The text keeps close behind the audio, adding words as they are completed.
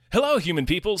Hello, human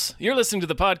peoples. You're listening to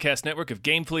the podcast network of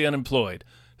Gamefully Unemployed.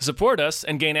 To support us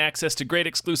and gain access to great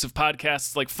exclusive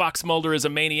podcasts like Fox Mulder is a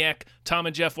Maniac, Tom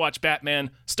and Jeff Watch Batman,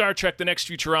 Star Trek The Next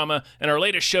Futurama, and our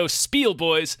latest show, Spiel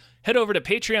Boys, head over to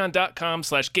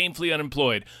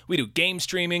patreon.com/gamefullyunemployed. We do game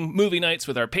streaming, movie nights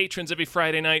with our patrons every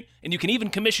Friday night, and you can even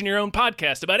commission your own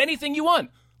podcast about anything you want.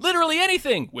 Literally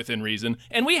anything, within reason,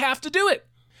 and we have to do it.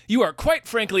 You are quite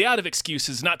frankly out of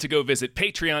excuses not to go visit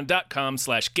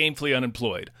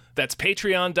patreon.com/gamefullyunemployed. That's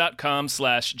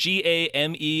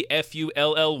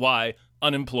patreon.com/GAMEFULLY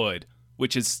unemployed,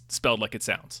 which is spelled like it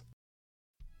sounds.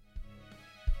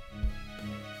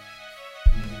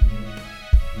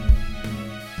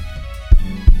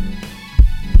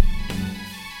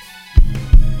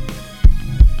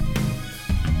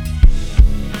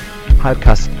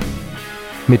 Halbkast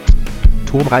mit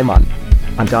Tom Reimann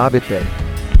und David Bell.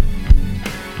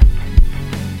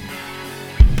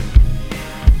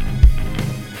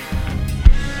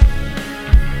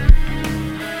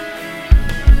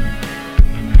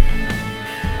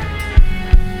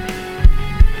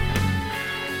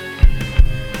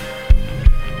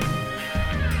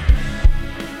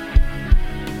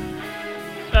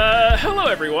 Hello,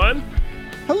 everyone.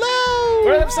 Hello!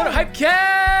 We're on an episode of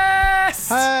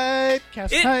Hypecast!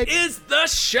 Hypecast. It is the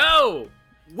show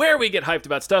where we get hyped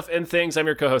about stuff and things. I'm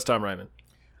your co-host, Tom Ryman.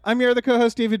 I'm your other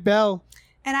co-host, David Bell.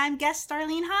 And I'm guest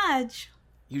Starlene Hodge.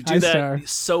 You do Hi, that Star.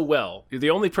 so well. You're the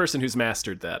only person who's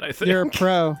mastered that, I think. You're a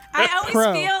pro. I always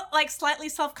Pro. feel like slightly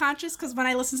self-conscious because when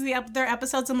I listen to their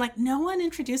episodes, I'm like, no one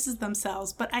introduces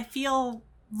themselves, but I feel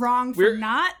wrong for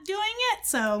not doing it,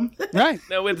 so... Right.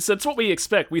 No, it's what we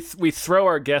expect. We throw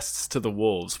our guests to the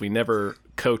wolves. We never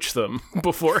coach them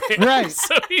beforehand. Right.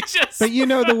 So we just... But you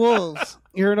know the wolves.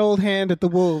 You're an old hand at the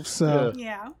wolves, so...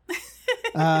 Yeah.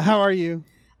 How are you?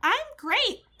 I'm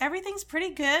great. Everything's pretty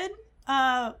good.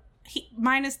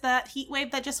 Minus that heat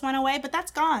wave that just went away, but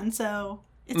that's gone, so...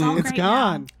 It's all It's great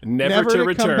gone. Never to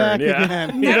return. Come back yeah.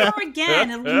 again. Now. Yeah. Never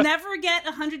again. It'll never get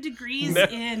 100 degrees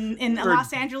in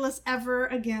Los Angeles ever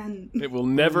again. It will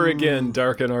never again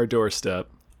darken our doorstep.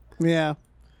 Yeah.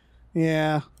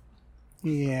 Yeah.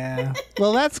 Yeah.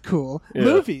 Well, that's cool. Yeah.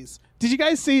 Movies. Did you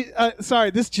guys see...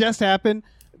 sorry, this just happened.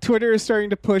 Twitter is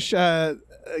starting to push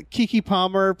Keke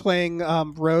Palmer playing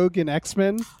Rogue in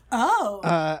X-Men. Oh.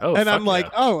 And I'm like,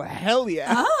 yeah. oh, hell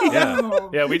yeah. Oh.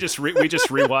 Yeah, we just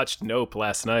rewatched Nope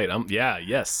last night.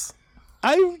 Yes.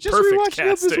 I just Perfect rewatched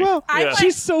Nope as casting. well. I like-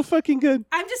 She's so fucking good.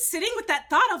 I'm just sitting with that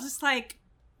thought. I was just like,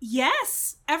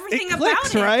 yes, everything It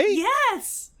clicks, about it. right?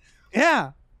 Yes.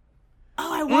 Yeah.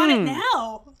 Oh, I want it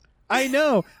now. I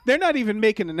know. They're not even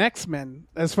making an X-Men,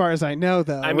 as far as I know,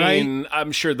 though, I right? mean,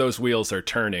 I'm sure those wheels are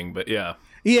turning, but yeah.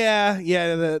 Yeah,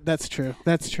 that's true.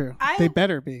 That's true. They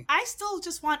better be. I still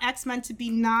just want X-Men to be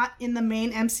not in the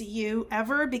main MCU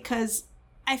ever because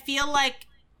I feel like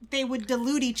they would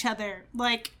dilute each other.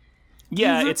 Like,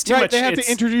 Yeah, it's too Right, much. they have it's-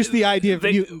 to introduce the idea of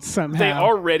they- mutants somehow. They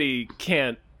already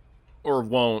can't or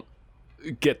won't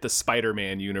get the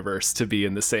Spider-Man universe to be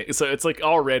in the same. So it's like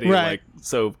already Right. like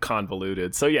so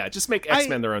convoluted. So yeah, just make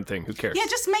X-Men their own thing. Who cares? yeah,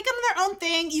 just make them their own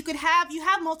thing. You have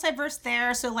multiverse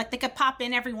there, so like they could pop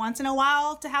in every once in a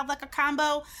while to have like a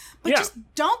combo, but Yeah. just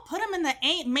don't put them in the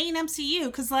main MCU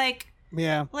because like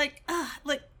Yeah.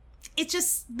 it's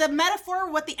just the metaphor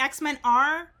of what the X-Men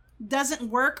are doesn't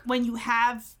work when you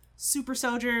have super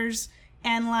soldiers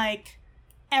and like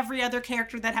every other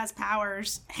character that has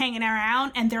powers hanging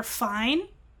around and they're fine,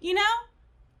 you know?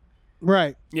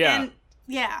 Right. yeah. And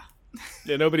yeah.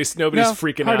 Yeah, nobody's No,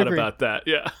 freaking hard out agree. about that.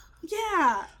 Yeah.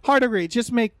 Yeah. Hard agree.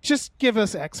 Just give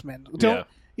us X-Men.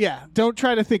 Don't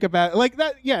try to think about it. Like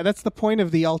that. Yeah, that's the point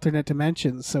of the alternate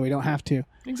dimensions, so we don't have to.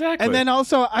 Exactly. And then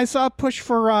also, I saw a push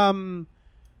for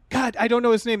God, I don't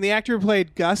know his name. The actor who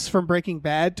played Gus from Breaking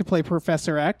Bad to play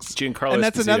Professor X. Giancarlo And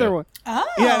that's Esposito. another one. Oh.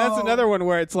 Yeah, that's another one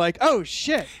where it's like, oh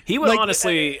shit. He would Like,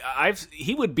 honestly,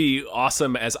 he would be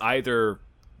awesome as either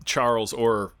Charles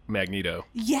or Magneto.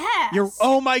 Yes.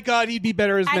 Oh my god, he'd be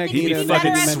better as I think He'd Magneto. be He'd be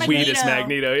better fucking as sweet as Magneto.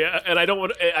 Magneto. Yeah, and I don't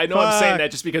want. I know I'm saying Fuck.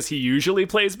 that just because he usually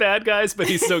plays bad guys, but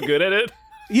he's so good at it.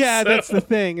 Yeah, So- that's the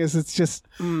thing. Is it's just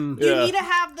You Yeah. need to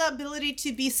have the ability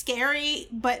to be scary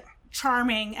but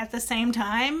charming at the same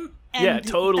time. And Yeah,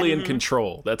 totally in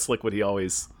control. That's like what he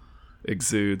always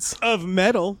exudes. of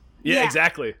metal. Yeah, Yeah.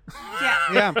 exactly. Yeah.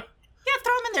 Yeah. Yeah,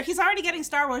 throw him in there. He's already getting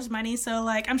Star Wars money, so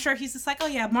like I'm sure he's just like, oh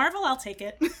yeah, Marvel, I'll take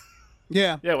it.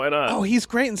 Yeah. Yeah, why not? Oh, he's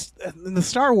great in the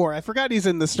Star Wars. I forgot he's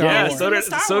in the Star yeah, Wars. so in the did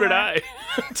Star so did Wars.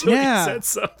 I. Until Yeah. he said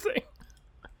something.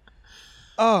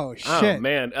 Oh Oh shit.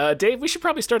 man, Dave, we should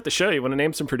probably start the show. You want to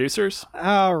name some producers?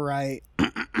 All right.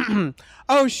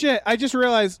 Oh shit! I just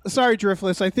realized. Sorry,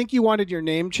 Driftless. I think you wanted your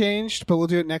name changed, but we'll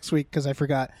do it next week because I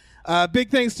forgot. Big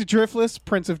thanks to Driftless,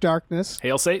 Prince of Darkness.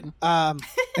 Hail Satan.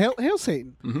 Hail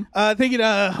Satan. Thank you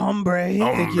to Hombre.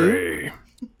 Thank you.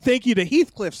 Thank you to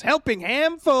Heathcliff's Helping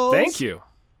Handfuls. Thank you.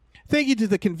 Thank you to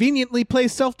the conveniently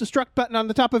placed self-destruct button on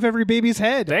the top of every baby's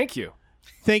head. Thank you.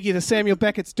 Thank you to Samuel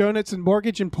Beckett's Donuts and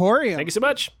Mortgage Emporium. Thank you so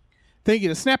much. Thank you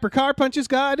to Snapper Car Punches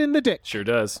God in the Dick. Sure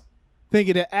does. Thank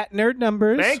you to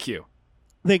 @NerdNumbers. Thank you.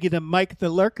 Thank you to Mike the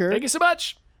Lurker. Thank you so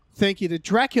much. Thank you to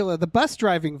Dracula the Bus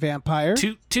Driving Vampire.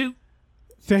 Toot toot.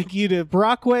 Thank you to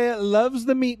Brockway Loves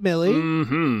the Meat Millie.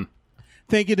 Mm-hmm.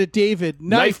 Thank you to David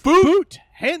Knife Boot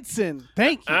Henson.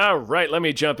 Thank you. All right, let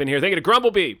me jump in here. Thank you to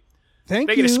Grumblebee. Thank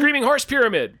Thank you. you to Screaming Horse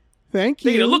Pyramid. Thank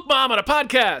you. Thank you to Look Mom on a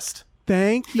podcast.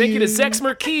 Thank you. Thank you to Zex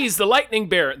Merkees, the Lightning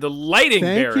Baron. The Lighting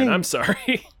Thank Baron. you. I'm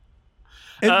sorry.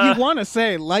 And you want to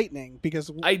say lightning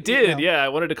because I did, yeah. I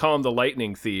wanted to call him the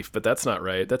Lightning Thief, but that's not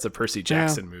right. That's a Percy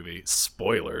Jackson movie.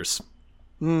 Spoilers.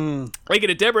 Thank you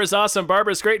to Deborah's Awesome,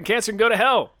 Barbara's Great, and Cancer Can Go to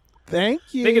Hell. Thank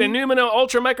you. Thank you to Numino,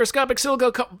 Ultra Microscopic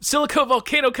Silico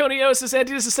Volcano Coniosis,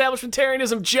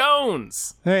 Anti-Disestablishmentarianism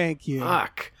Jones. Thank you.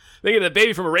 Fuck. Thank you to the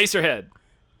baby from Eraserhead.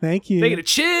 Thank you. Thank you to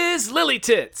Chiz Lily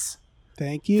Tits.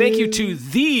 Thank you. Thank you to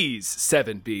these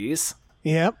 7 Bs.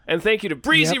 Yep. And thank you to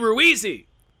Breezy Yep. Ruizy.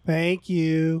 Thank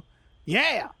you.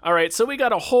 Yeah. All right, so we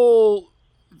got a whole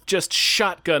just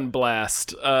shotgun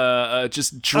blast,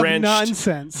 just drenched,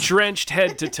 nonsense. drenched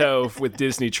head to toe with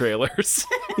Disney trailers.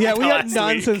 Yeah, we got last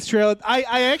nonsense trailer. I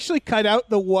actually cut out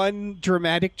the one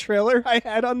dramatic trailer I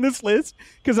had on this list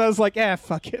because I was like,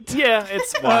 fuck it. Yeah,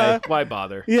 it's why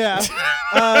bother? Yeah.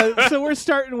 So we're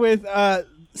starting with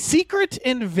Secret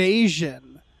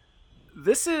Invasion.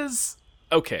 This is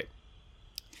okay.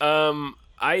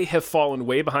 I have fallen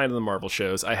way behind on the Marvel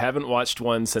shows. I haven't watched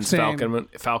one since Same.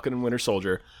 Falcon and Winter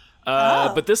Soldier.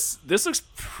 But this looks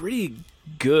pretty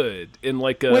good in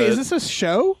like a Wait, is this a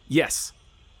show? Yes.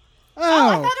 Oh,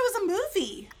 I Oh, thought it was a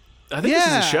movie. I think this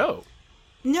is Yeah. a show.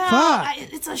 No, Fuck.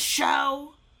 it's a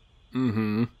show.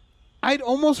 Mm-hmm. I'd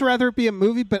almost rather it be a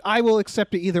movie, but I will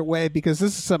accept it either way because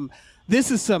this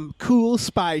is some cool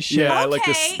spy shit. Yeah, I like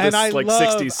this, Okay. this And I like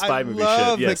love, 60s spy I movie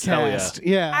love shit. Yes, the hell yeah. cast.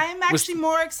 Yeah. I'm actually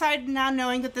more excited now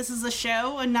knowing that this is a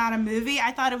show and not a movie.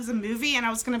 I thought it was a movie, and I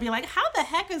was going to be like, how the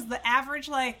heck is the average,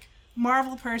 like,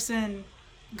 Marvel person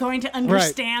going to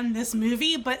understand this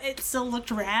movie? But it still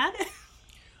looked rad.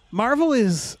 Marvel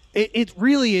is it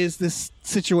really is this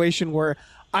situation where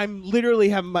I'm literally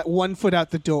having my one foot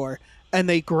out the door and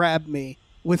they grab me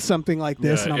with something like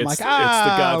this, and I'm it's, like, it's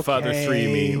the Godfather okay.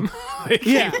 3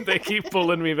 meme. They keep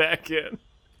pulling me back in.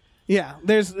 Yeah,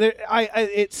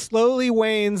 it slowly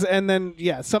wanes, and then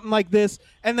something like this,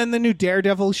 and then the new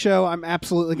Daredevil show. I'm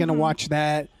absolutely going to watch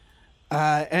that.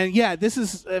 And this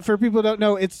is for people who don't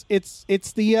know. It's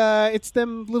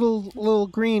them little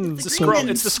green. It's the soldiers. Skrull.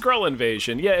 It's the Skrull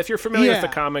invasion. Yeah, if you're familiar with Yeah. the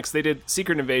comics, they did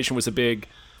Secret Invasion was a big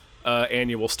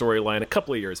annual storyline a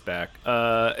couple of years back.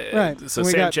 Right. So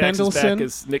We Sam got Jackson's Bendelson. back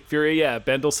as Nick Fury. Yeah,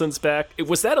 Bendelson's back.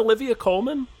 Was that Olivia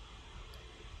Colman?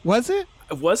 Was it?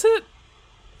 Was it?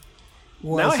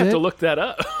 Now I have to look that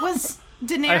up. Was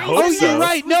Daenerys hope Oh, in so. you're this?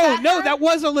 right. Was No, her? that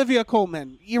was Olivia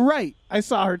Colman. You're right. I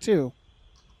saw her too.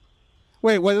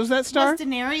 Wait, what was that star? Was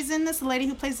Daenerys in this? The lady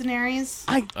who plays Daenerys?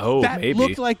 That maybe.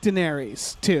 looked like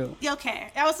Daenerys too. Okay,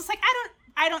 I was just like,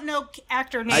 I don't know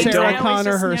actor names. I don't- Sarah always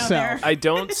Connor just know herself.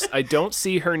 their- I don't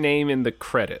see her name in the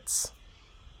credits.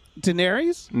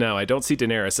 Daenerys? No, I don't see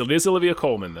Daenerys. It is Olivia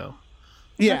Colman though.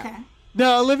 Yeah. Okay.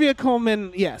 No, Olivia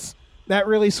Colman. Yes, that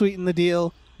really sweetened the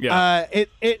deal. Yeah.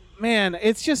 Man,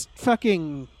 it's just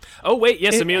fucking. Oh wait,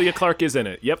 yes, Emilia Clarke is in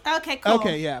it. Yep. Okay, cool.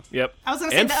 Okay, yeah. Yep. I was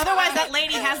gonna say, And but otherwise that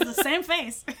lady has the same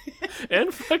face.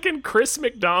 And fucking Chris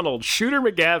McDonald, Shooter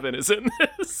McGavin is in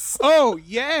this. Oh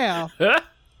yeah. Huh?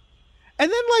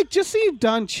 And then like just see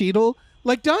Don Cheadle.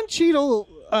 Like Don Cheadle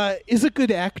is a good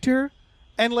actor,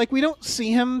 and like we don't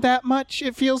see him that much.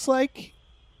 It feels like,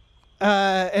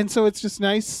 and so it's just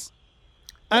nice.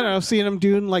 I don't know, seeing him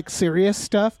doing like serious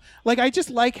stuff. Like I just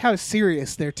like how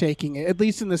serious they're taking it, at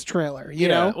least in this trailer. You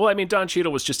know, Well, I mean, Don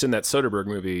Cheadle was just in that Soderbergh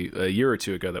movie a year or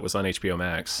two ago that was on HBO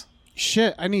Max.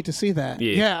 shit, I need to see that.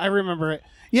 Yeah. Yeah, I remember it.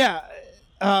 Yeah,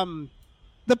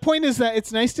 the point is that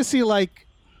it's nice to see like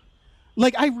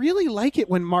I really like it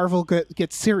when Marvel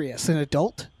gets serious and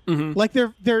adult. Mhm. Like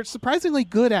they're surprisingly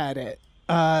good at it,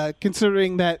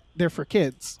 considering that they're for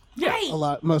kids Yeah.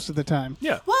 Right. most of the time.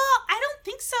 Yeah. Well, I don't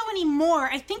think so anymore.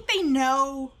 I think they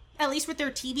know, at least with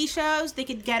their TV shows, they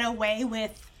could get away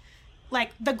with,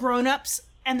 like, the grown-ups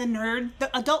and the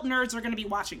adult nerds are going to be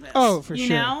watching this. Oh, for you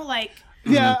sure. know? Like,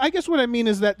 Yeah, I guess what I mean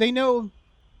is that they know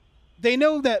they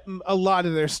know that a lot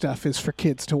of their stuff is for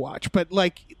kids to watch, but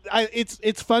like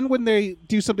it's fun when they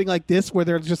do something like this where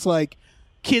they're just like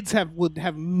kids would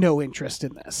have no interest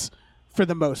in this for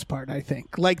the most part. I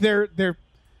think like they're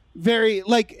very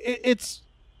like it's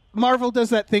Marvel does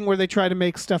that thing where they try to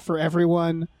make stuff for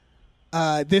everyone.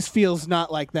 This feels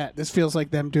not like that. This feels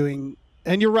like them doing,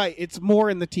 and you're right, it's more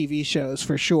in the TV shows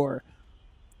for sure,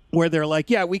 where they're like,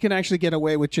 yeah, we can actually get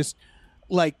away with just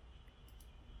like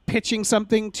pitching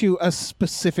something to a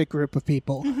specific group of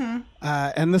people.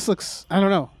 And this looks, I don't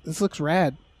know, this looks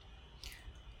rad.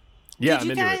 Yeah, did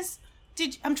you guys,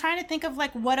 I'm trying to think of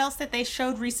like what else that they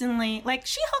showed recently. Like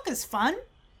She-Hulk is fun.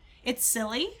 It's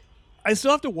silly. I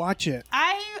still have to watch it.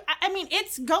 I mean,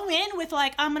 it's go in with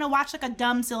like, I'm going to watch like a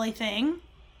dumb, silly thing.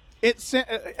 It's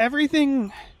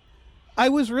everything. I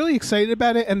was really excited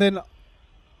about it. And then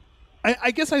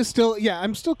I guess I'm still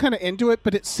kind of into it,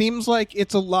 but it seems like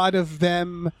it's a lot of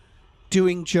them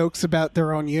doing jokes about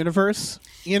their own universe.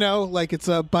 You know, like it's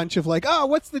a bunch of like, oh,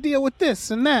 what's the deal with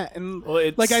this and that? And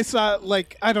like I saw,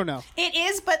 like, I don't know. It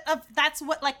is, but that's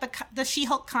what like the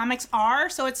She-Hulk comics are.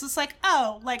 So it's just like,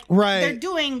 oh, like they're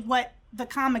doing what the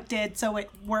comic did, so it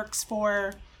works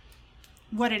for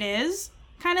what it is,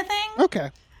 kind of thing.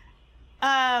 Okay.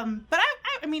 But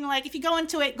I mean, like, if you go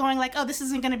into it going like, oh, this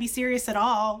isn't going to be serious at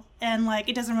all, and like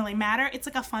it doesn't really matter, it's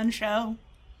like a fun show.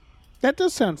 That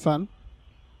does sound fun.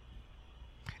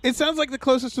 It sounds like the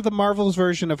closest to the Marvel's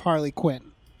version of Harley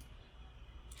Quinn.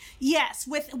 Yes,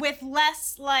 with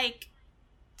less like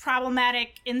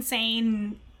problematic,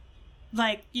 insane,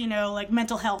 like, you know, like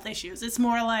mental health issues. It's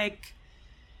more like,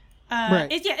 right.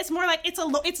 It's more like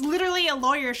it's literally a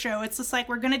lawyer show. It's just like,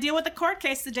 we're gonna deal with a court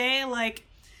case today. Like,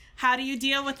 how do you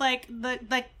deal with like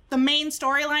the main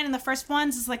storyline in the first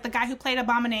ones is like the guy who played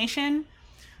Abomination,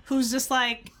 who's just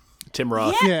like. Tim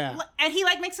Roth. Yeah. And he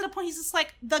like makes it a point. He's just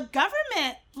like, the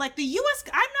government, like the U.S.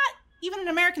 I'm not even an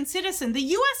American citizen. The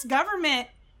U.S. government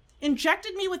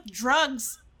injected me with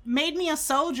drugs, made me a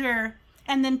soldier,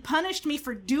 and then punished me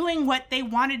for doing what they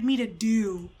wanted me to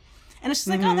do. And it's just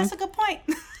like, oh, that's a good point.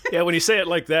 Yeah, when you say it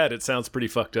like that, it sounds pretty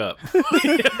fucked up.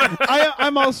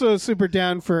 I'm also super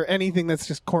down for anything that's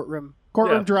just courtroom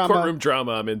drama. Courtroom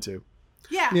drama I'm into.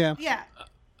 Yeah.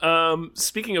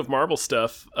 Speaking of Marvel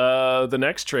stuff, the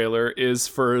next trailer is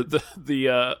for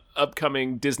the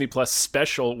upcoming Disney Plus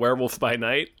special Werewolf by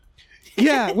Night.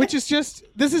 Yeah, this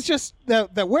is just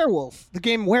the werewolf, the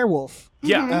game Werewolf.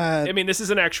 Yeah, I mean, this is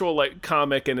an actual like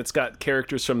comic, and it's got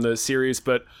characters from the series,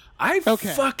 but I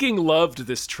fucking loved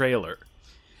this trailer.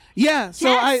 Yeah, so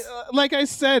yes. like I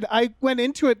said, I went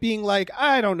into it being like,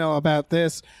 I don't know about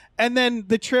this. And then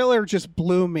the trailer just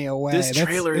blew me away. This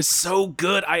trailer is so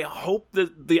good. I hope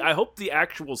the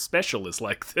actual special is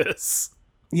like this.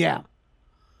 Yeah.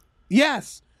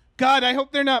 Yes. God, I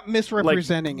hope they're not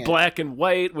misrepresenting like it. Black and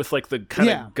white with like the kind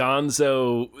of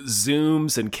gonzo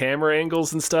zooms and camera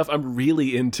angles and stuff. I'm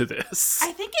really into this.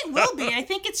 I think it will be. I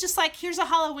think it's just like, here's a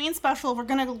Halloween special. We're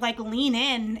gonna like lean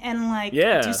in and like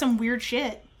do some weird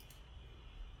shit.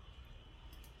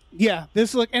 Yeah,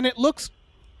 and it looks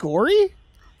gory.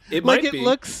 It might be.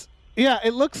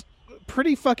 It looks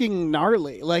pretty fucking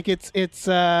gnarly. Like it's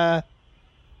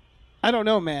I don't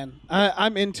know, man.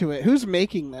 I'm into it. Who's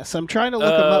making this? I'm trying to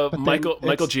look him up. But Michael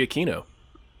Giacchino.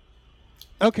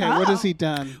 Okay, what has he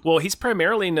done? Well, he's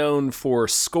primarily known for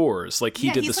scores. Like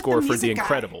he did the score for The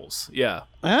Incredibles. Yeah.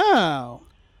 Oh.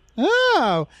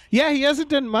 Yeah, he hasn't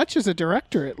done much as a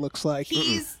director, it looks like.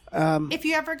 He's if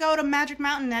you ever go to Magic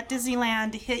Mountain at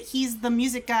Disneyland, he's the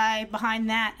music guy behind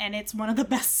that, and it's one of the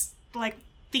best like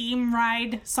theme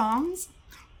ride songs.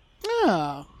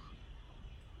 Oh.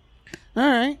 All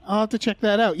right, I'll have to check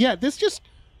that out. Yeah, this just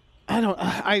I'm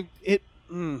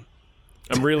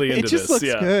really into this. It just looks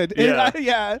good.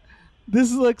 Yeah.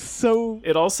 This looks so.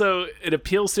 It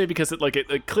appeals to me because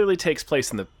it clearly takes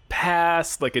place in the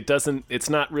past. Like it's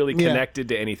not really connected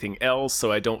to anything else.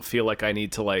 So I don't feel like I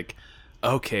need to like,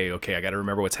 okay, I got to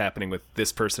remember what's happening with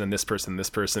this person and this person and this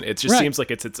person. It just seems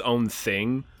like it's its own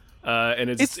thing, and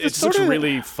it just looks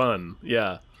really fun.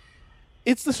 Yeah,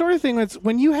 it's the sort of thing that's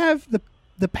when you have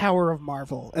the power of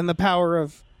Marvel and the power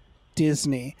of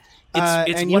Disney.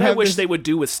 It's what I wish they would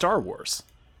do with Star Wars.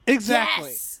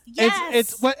 Exactly.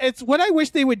 Yes. It's what I wish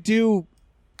they would do,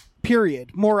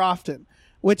 period, more often.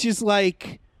 Which is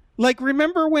like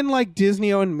remember when like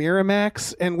Disney owned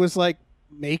Miramax and was like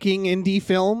making indie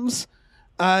films?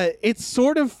 It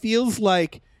sort of feels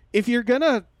like if you're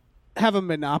gonna have a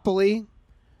monopoly,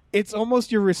 it's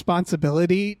almost your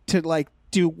responsibility to like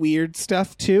do weird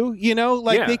stuff too. You know,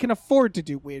 like they can afford to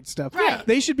do weird stuff. Right.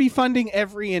 They should be funding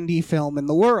every indie film in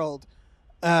the world.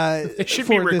 They should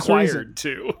be required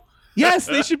to. Yes,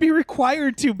 they should be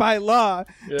required to by law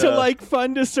to Yeah. like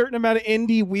fund a certain amount of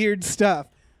indie weird stuff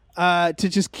to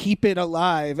just keep it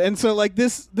alive. And so like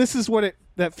this is what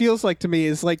that feels like to me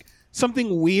is like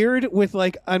something weird with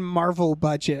like a Marvel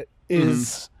budget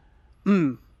is.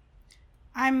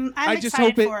 I'm I just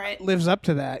excited hope for it. lives up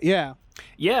to that. Yeah.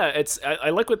 Yeah, I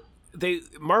like what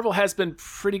Marvel has been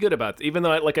pretty good about. Even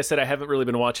though, like I said, I haven't really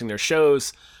been watching their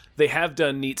shows. They have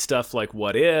done neat stuff like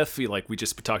What If, like we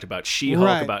just talked about She-Hulk,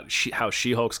 Right. about how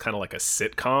She-Hulk's kind of like a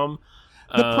sitcom.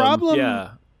 The problem,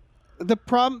 yeah,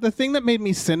 the thing that made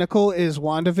me cynical is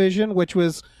WandaVision, which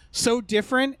was so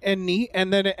different and neat,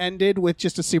 and then it ended with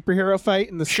just a superhero fight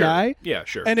in the sure, sky. yeah,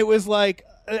 sure. And it was like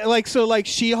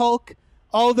She-Hulk,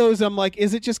 all those, I'm like,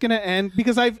 is it just going to end?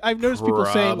 Because I've noticed people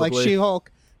saying like Probably.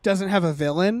 She-Hulk doesn't have a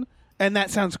villain, and that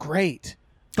sounds great.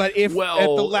 But if Well, at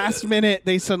the last minute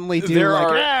they suddenly do there like,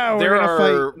 are we're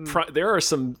gonna fight. there are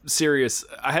some serious.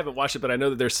 I haven't watched it, but I know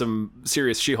that there's some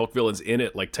serious She-Hulk villains in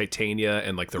it, like Titania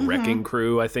and like the Wrecking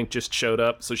Crew. I think just showed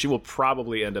up, so she will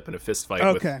probably end up in a fist fight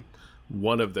Okay. with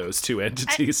one of those two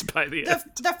entities by the end.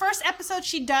 The first episode,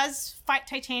 she does fight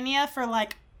Titania for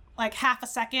like half a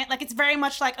second. Like it's very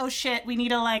much like, oh shit, we need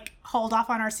to like hold off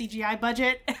on our CGI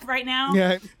budget right now.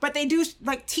 Yeah. But they do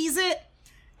like tease it,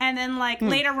 and then like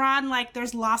later on, like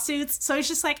there's lawsuits. So it's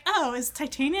just like, oh, is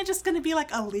Titania just gonna be like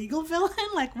a legal villain?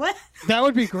 Like what? That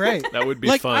would be great. That would be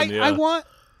like, fun.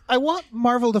 I want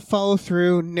Marvel to follow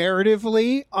through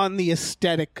narratively on the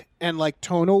aesthetic and like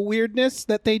tonal weirdness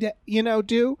that they do.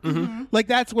 Mm-hmm. Like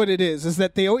that's what it is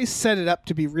that they always set it up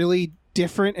to be really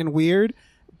different and weird,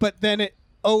 but then it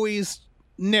always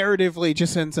narratively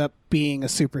just ends up being a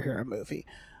superhero movie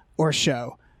or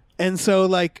show. And so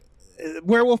like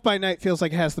Werewolf by Night feels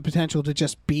like it has the potential to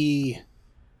just be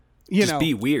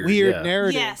be weird, yeah.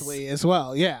 narratively as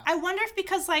well. Yeah. I wonder if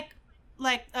because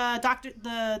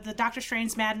the Doctor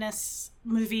Strange Madness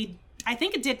movie, I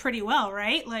think it did pretty well,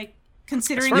 right? Like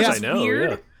considering As far as it's I know, weird.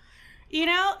 yeah. You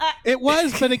know, It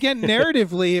was, but again,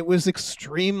 narratively, it was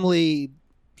extremely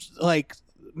like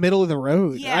middle of the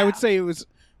road. Yeah. I would say it was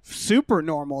super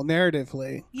normal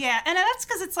narratively. yeah, and that's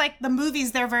because it's like the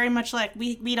movies. They're very much like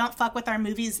we don't fuck with our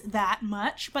movies that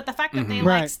much, but the fact that they like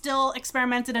Right. still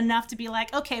experimented enough to be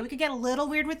like, okay, we could get a little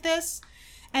weird with this,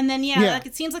 and then Yeah. like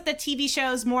it seems like the TV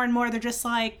shows more and more they're just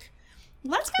like,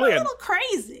 let's get Well, a yeah. little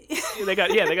crazy. they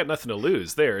got nothing to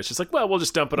lose there. It's just like, well, we'll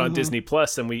just dump it on Disney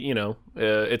Plus, and we,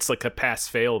 it's like a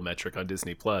pass-fail metric on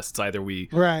Disney Plus. It's either we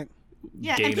Right.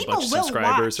 Yeah, and gain a people bunch of will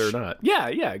subscribers watch. or not. Yeah,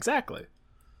 exactly.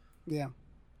 Yeah.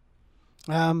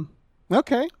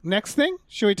 Okay. Next thing.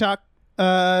 Should we talk?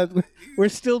 We're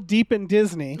still deep in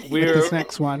Disney with this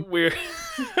next one. We're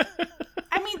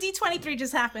I mean, D23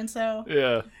 just happened, so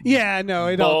yeah, Yeah. No.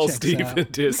 It all balls checks deep out. in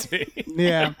Disney.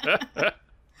 Yeah.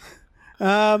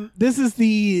 This is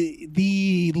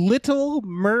the Little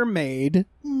Mermaid,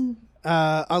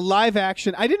 a live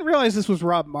action. I didn't realize this was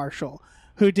Rob Marshall,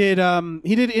 who did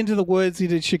he did Into the Woods, he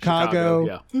did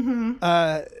Chicago.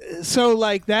 Yeah. So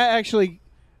like that actually,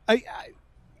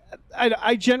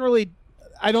 I generally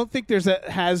I don't think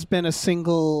has been a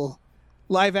single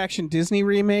live action Disney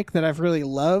remake that I've really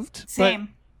loved. same.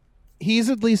 But he's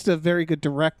at least a very good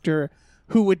director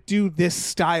who would do this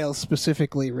style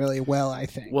specifically really well, I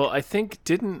think. Well, I think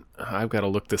I've got to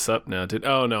look this up now.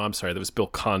 Oh no, I'm sorry. That was Bill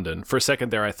Condon. For a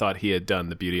second there, I thought he had done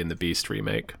the Beauty and the Beast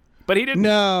remake, but he didn't.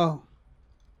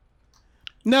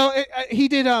 No, he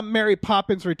did Mary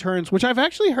Poppins Returns, which I've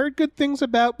actually heard good things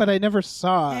about, but I never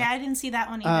saw. Yeah, I didn't see that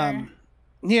one either.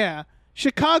 Yeah.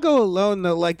 Chicago alone,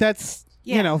 though, like that's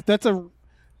that's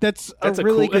a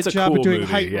really good job cool of doing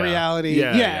movie, heightened yeah. reality.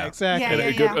 Yeah. Exactly.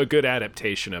 And Yeah, a good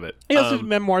adaptation of it. He also did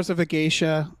Memoirs of a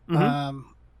Geisha.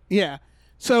 Yeah.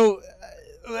 So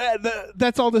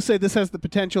that's all to say. This has the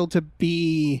potential to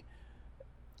be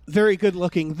very good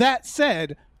looking. That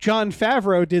said, Jon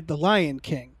Favreau did The Lion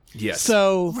King. Yes.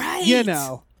 So, Right.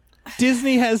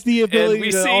 Disney has the ability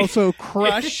we to see- also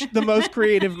crush the most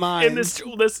creative minds. And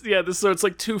this so it's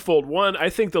like twofold. One, I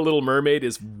think The Little Mermaid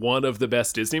is one of the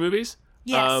best Disney movies.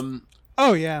 Yes.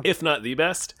 Oh, yeah. If not the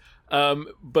best.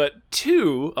 But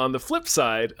two, on the flip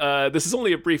side, this is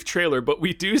only a brief trailer, but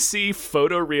we do see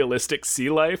photorealistic sea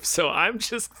life, so I'm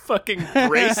just fucking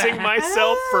bracing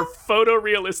myself for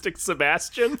photorealistic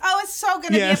Sebastian. Oh, it's so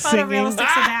gonna Yeah, be a singing. photorealistic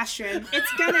Sebastian.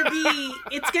 It's gonna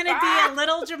be a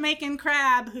little Jamaican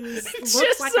crab who looks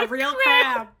just like a a real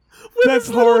crab. crab. With That's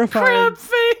his little horrifying. crab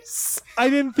face. I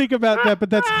didn't think about that, but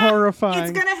that's horrifying.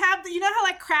 It's gonna have you know how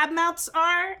like crab mouths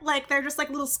are? Like they're just like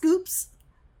little scoops.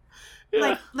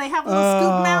 Like they have little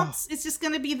scoop mounts. It's just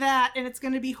going to be that, and it's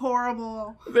going to be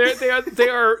horrible. They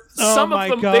are some of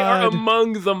them. God. They are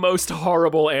among the most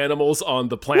horrible animals on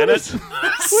the planet.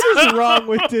 What is wrong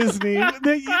with Disney?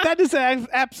 That is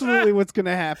absolutely what's going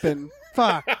to happen.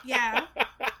 Fuck. Yeah.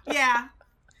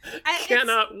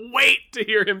 Cannot wait to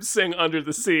hear him sing Under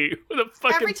the Sea with a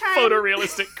fucking Every time-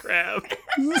 photorealistic crab.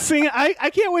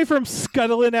 I can't wait for him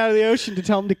scuttling out of the ocean to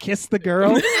tell him to kiss the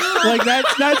girl. Like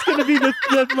that's going to be the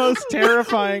most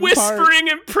terrifying part. Whispering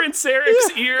in Prince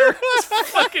Eric's ear. This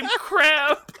fucking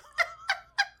crab.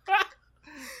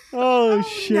 Oh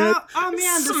shit! No. Oh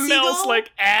man, the Smells seagull.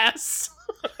 like ass.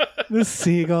 The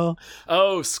seagull.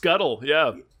 Oh, Scuttle,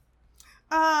 yeah.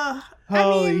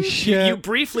 Holy mean, shit! You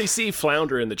briefly see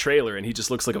Flounder in the trailer, and he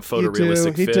just looks like a You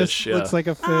photorealistic do. He fish. just yeah. looks like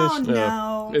a fish. Oh Yeah.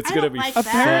 no, It's I gonna don't be like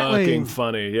Apparently- fucking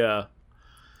funny, yeah.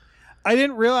 I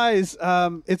didn't realize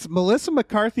it's Melissa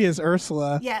McCarthy as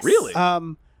Ursula. that. Yes. Really?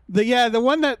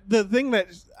 The thing that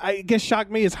I guess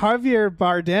shocked me is Javier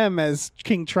Bardem as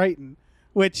King Triton,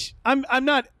 which I'm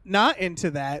not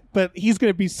into that, but he's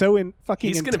gonna be so fucking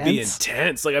He's intense. gonna be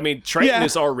intense. Like, I mean, Triton Yeah.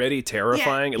 is already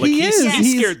terrifying. Yeah. Like, He is. he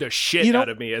He's- scared the shit you don't- out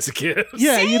of me as a kid.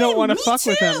 Yeah, you don't Same, want to me fuck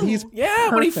with him. too. He's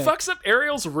Yeah, when he perfect. fucks up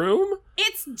Ariel's room,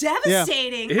 It's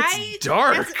devastating. it's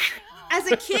dark. As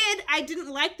a kid, I didn't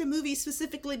like the movie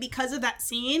specifically because of that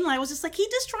scene. I was just like, he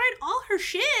destroyed all her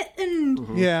shit,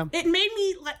 and Yeah. it made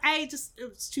me like it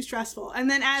was too stressful.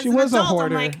 And then as She an was a adult, I'm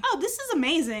hoarder. like, oh, this is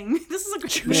amazing. This is a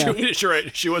great Yeah. movie. You're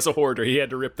right. She was a hoarder. He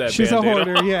had to rip that She's a Band-Aid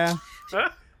hoarder. off. Yeah.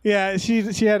 Yeah.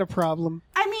 She had a problem.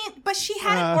 I mean, but she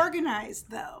had it organized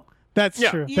though. That's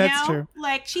Yeah. true. You That's know, true.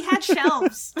 like she had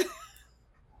shelves.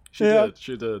 She Yeah. did.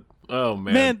 She did. Oh,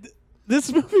 man. Man, this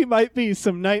movie might be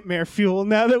some nightmare fuel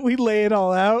now that we lay it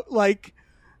all out. Like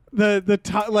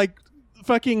like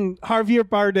fucking Javier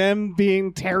Bardem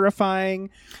being terrifying,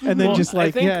 and then Well, just I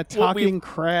like think talking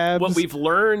crabs. What we've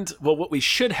learned, well, what we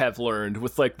should have learned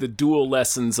with like the dual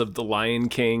lessons of The Lion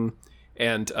King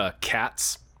and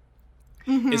Cats,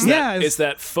 is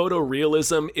that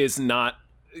photorealism is not.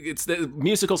 It's the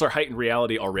musicals are heightened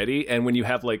reality already, and when you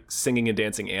have like singing and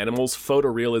dancing animals,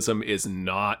 photorealism is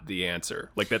not the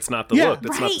answer. Like that's not the Yeah. look.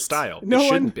 That's not the Right. style. No it one-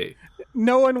 shouldn't be.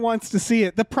 No one wants to see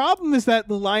it. The problem is that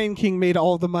The Lion King made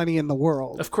all the money in the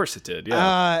world. Of course it did.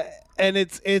 Yeah. And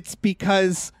it's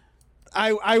because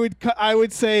I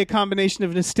would say a combination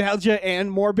of nostalgia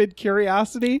and morbid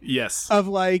curiosity Yes. of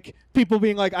like people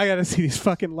being like, I gotta see these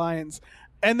fucking lions,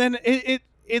 and then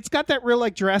it's got that real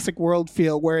like Jurassic World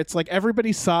feel where it's like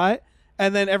everybody saw it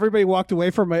and then everybody walked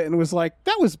away from it and was like,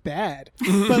 that was bad.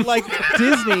 But like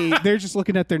Disney, they're just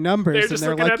looking at their numbers They're and just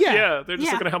they're looking like, at they're just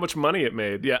Yeah. looking at how much money it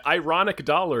made. Yeah, ironic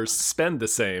dollars spend the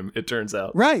same. It turns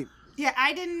out. right. Yeah,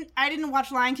 I didn't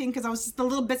watch Lion King because I was just the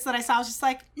little bits that I saw. I was just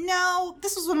like, no,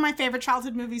 this was one of my favorite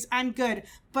childhood movies. I'm good,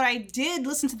 but I did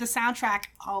listen to the soundtrack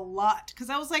a lot because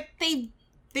I was like, they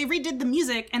redid the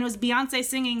music and it was Beyonce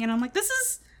singing, and I'm like,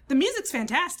 the music's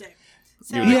fantastic.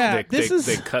 So Dude, Yeah,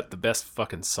 they cut the best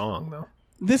fucking song though.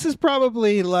 This is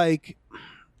probably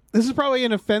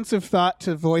an offensive thought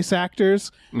to voice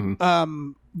actors.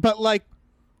 But like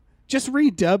just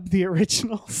redub the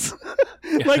originals.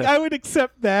 Like I would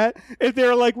accept that if they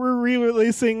were like, we're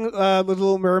re-releasing The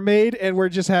Little Mermaid and we're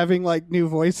just having like new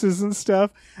voices and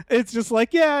stuff. It's just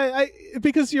like,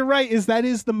 because you're right, that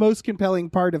is the most compelling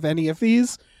part of any of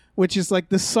these, which is like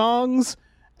the songs,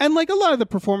 and like a lot of the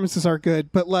performances are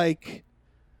good, but like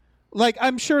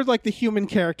I'm sure like the human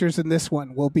characters in this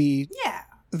one will be yeah,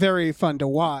 very fun to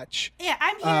watch. yeah,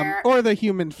 I'm here. Or the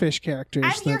human fish characters.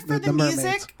 I'm here for the mermaids.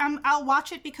 music. I'll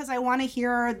watch it because I want to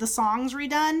hear the songs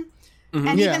redone.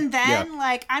 And Yeah. even then,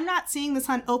 like, I'm not seeing this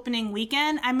on opening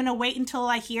weekend. I'm going to wait until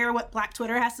I hear what Black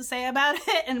Twitter has to say about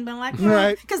it and be like,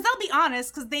 Right. Because they'll be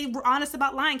honest, because they were honest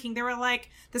about Lion King. They were like,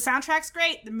 the soundtrack's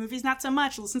great, the movie's not so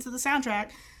much. Listen to the soundtrack.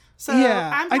 So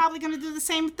Yeah, I'm probably going to do the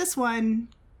same with this one.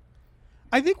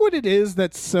 I think what it is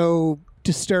that's so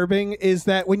disturbing is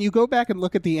that when you go back and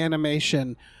look at the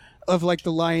animation of like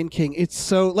the Lion King, it's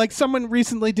so like someone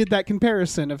recently did that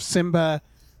comparison of Simba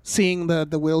seeing the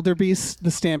wildebeest, the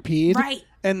stampede, Right.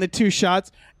 and the two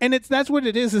shots, and that's what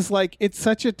it is like it's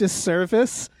such a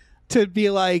disservice to be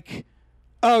like,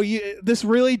 oh, this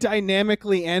really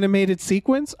dynamically animated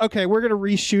sequence, okay, we're gonna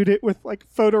reshoot it with like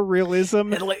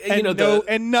photorealism And, like, you know,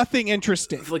 and nothing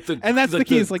interesting, Like and that's the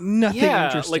key, is like nothing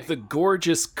interesting. like the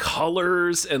gorgeous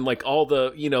colors and like all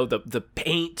the the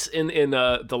paint in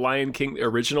the Lion King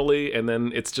originally, and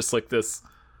then it's just like this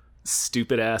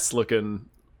stupid ass looking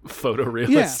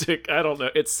photorealistic. I don't know.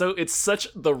 It's such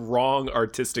the wrong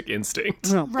artistic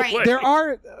instinct. No. Right. Like, There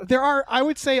are I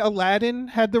would say Aladdin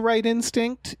had the right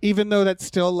instinct, even though that's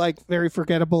still like very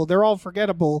forgettable. They're all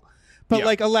forgettable, but Yeah.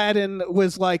 like Aladdin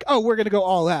was like, oh, we're gonna go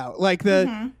all out. Like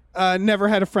the Never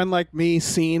Had a Friend Like Me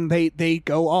scene, they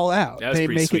go all out. That was They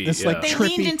pretty make sweet, it this yeah. like They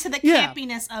trippy. leaned into the Yeah.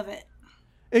 campiness of it.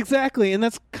 Exactly, and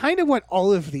that's kind of what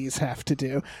all of these have to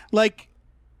do. Like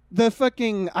the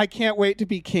fucking I Can't Wait to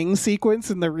Be King sequence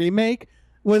in the remake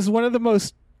was one of the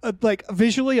most like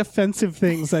visually offensive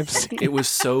things I've seen. It was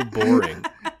so boring.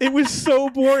 It was so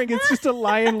boring. It's just a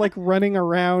lion like running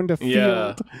around a field.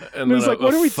 Yeah. And it was then like,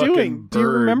 what are we fucking doing? Do you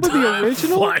bird remember the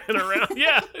original? flying around?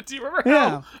 Yeah. Do you remember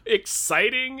how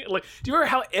exciting? Like, do you remember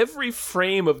how every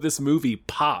frame of this movie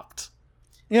popped?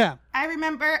 Yeah. I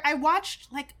remember I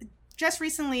watched like just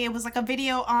recently it was like a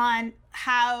video on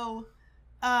how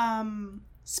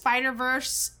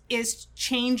Spider-Verse is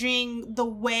changing the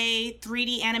way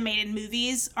 3D animated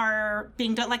movies are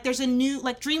being done. Like there's a new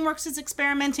like DreamWorks is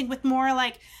experimenting with more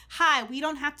like, hi, we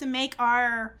don't have to make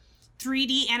our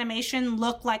 3D animation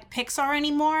look like Pixar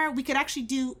anymore. We could actually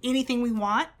do anything we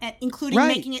want, including Right.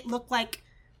 making it look like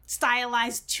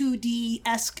stylized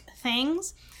 2D-esque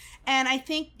things. And I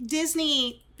think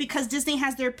Disney, because Disney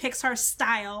has their Pixar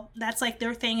style, that's like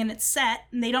their thing and it's set,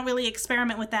 and they don't really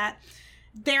experiment with that.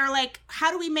 They're like, how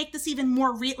do we make this even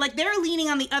more real? Like they're leaning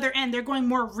on the other end. They're going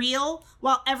more real,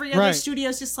 while every other Right.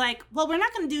 studio's just like, well, we're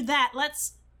not going to do that.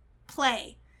 Let's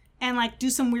play and like do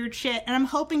some weird shit. And I'm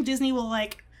hoping Disney will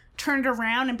like turn it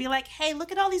around and be like, hey,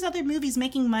 look at all these other movies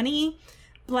making money,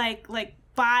 like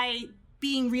by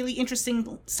being really interesting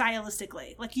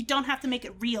stylistically. Like you don't have to make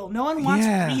it real. No one wants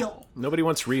Yeah. real. Nobody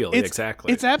wants real. It's,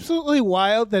 Exactly. It's absolutely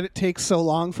wild that it takes so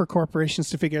long for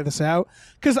corporations to figure this out.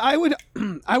 Because I would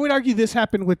argue this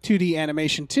happened with 2D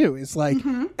animation too. It's like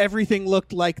everything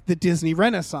looked like the Disney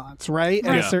Renaissance, right?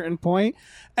 At Yeah. a certain point.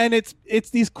 And it's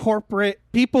these corporate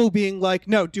people being like,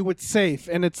 no, do what's safe.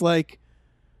 And it's like,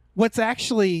 what's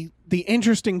actually the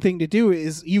interesting thing to do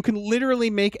is you can literally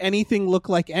make anything look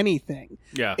like anything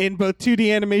Yeah. in both 2D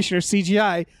animation or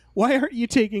CGI. Why aren't you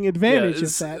taking advantage of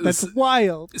it's- that? That's it's-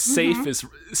 wild.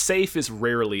 Safe is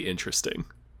rarely interesting.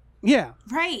 Yeah.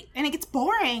 Right. And it gets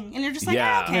boring. And you're just like,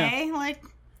 Yeah. okay. Like,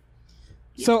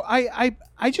 So I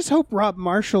just hope Rob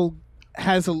Marshall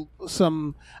has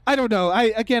some. I don't know.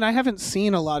 I haven't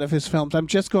seen a lot of his films. I'm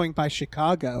just going by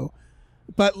Chicago,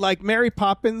 but like Mary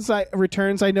Poppins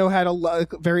Returns, I know had a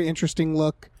very interesting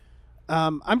look.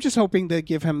 I'm just hoping to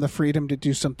give him the freedom to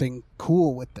do something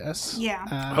cool with this. Yeah.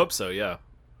 I hope so, yeah.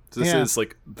 This Yeah. is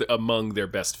like among their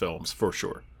best films for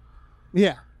sure.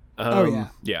 Yeah. Oh, yeah.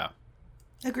 Yeah.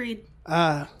 Agreed.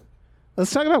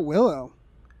 Let's talk about Willow.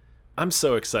 I'm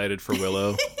so excited for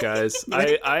Willow, guys.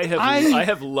 I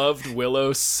have loved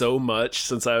Willow so much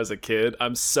since I was a kid.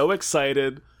 I'm so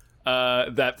excited.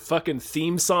 That fucking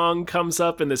theme song comes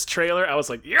up in this trailer. I was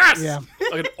like, yes! Yeah.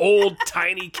 Like an old,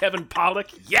 tiny Kevin Pollak.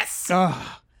 Yes!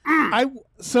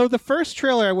 So the first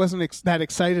trailer I wasn't that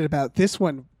excited about. This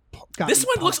one got This me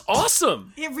one looks pumped.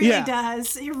 awesome. It really Yeah.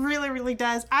 does. It really, really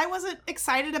does. I wasn't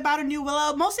excited about a new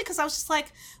Willow, mostly because I was just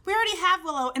like, we already have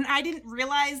Willow, and I didn't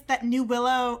realize that new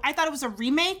Willow, I thought it was a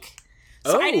remake.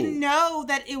 So I didn't know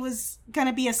that it was going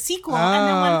to be a sequel. And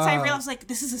then once I realized, like,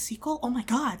 this is a sequel? Oh my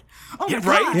God. Oh my Yeah,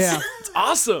 right? God. Yeah. It's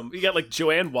awesome. You got like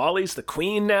Joanne Wally's the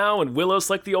queen now, and Willow's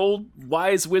like the old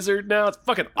wise wizard now. It's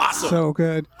fucking awesome. So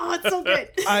good. Oh, it's so good.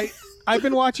 I've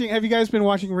been watching. Have you guys been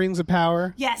watching Rings of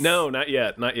Power? Yes. No, not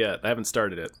yet. Not yet. I haven't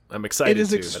started it. I'm excited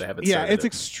but I haven't started it's it.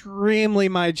 extremely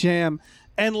my jam.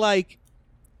 And like,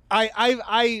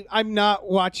 I'm not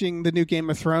watching the new Game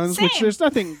of Thrones, which Same. there's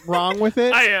nothing wrong with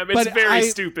it. I am. It's but very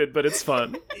stupid, but it's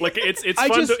fun. Like it's I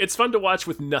fun. just- It's fun to watch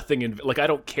with nothing. Like I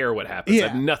don't care what happens. Yeah. I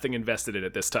have nothing invested in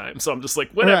it this time, so I'm just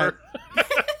like whatever.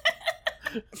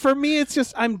 For me, it's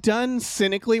just I'm done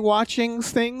cynically watching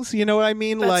things. You know what I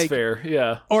mean? That's like, fair.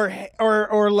 Yeah.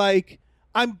 or like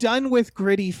I'm done with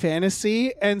gritty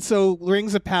fantasy, and so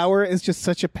Rings of Power is just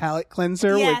such a palate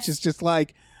cleanser, Yes. which is just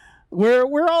like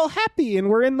we're all happy and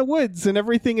we're in the woods and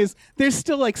everything is. There's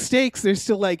still like stakes. There's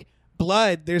still like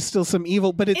blood. There's still some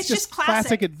evil, but it's just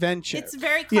classic adventure. It's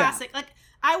very Yeah. classic. Like,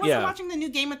 I wasn't Yeah. watching the new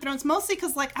Game of Thrones mostly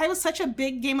because, like, I was such a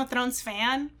big Game of Thrones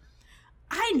fan.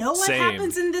 I know what Same.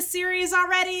 happens in this series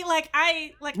already. Like,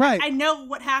 Right. I know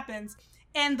what happens.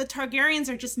 And the Targaryens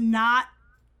are just not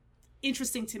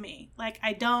interesting to me. Like,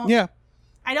 I don't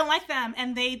like them,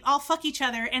 and they all fuck each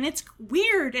other, and it's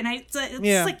weird, and it's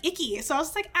like icky. So I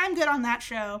was like, I'm good on that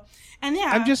show. And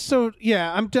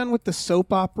yeah, I'm done with the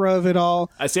soap opera of it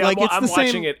all. I see. Like, I'm it's the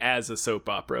watching same- it as a soap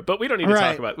opera, but we don't need to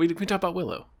Right. talk about. We can talk about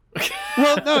Willow.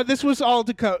 Well, no, this was all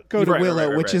to go to Right, Willow,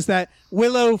 right, which right. is that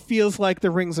Willow feels like the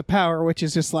Rings of Power, which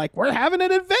is just like, we're having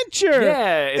an adventure.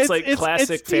 Yeah, it's like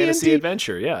classic fantasy D&D.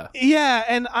 adventure. Yeah. Yeah,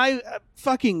 and I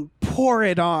fucking pour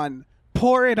it on.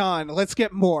 Pour it on. Let's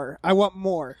get more. I want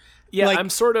more. Yeah, Like- I'm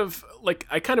sort of like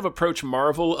I kind of approach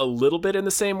Marvel a little bit in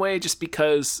the same way, just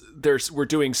because we're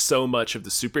doing so much of the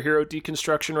superhero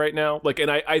deconstruction right now. Like, and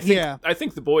I think Yeah. I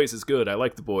think The Boys is good. I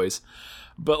like The Boys,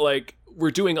 but like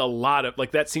we're doing a lot of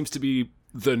like that seems to be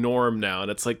the norm now, and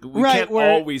it's like we Right, can't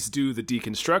where- always do the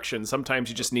deconstruction. Sometimes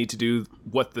you just need to do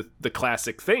what the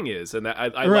classic thing is, and I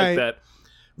Right. like that.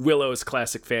 Willow's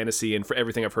classic fantasy, and for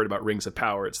everything I've heard about Rings of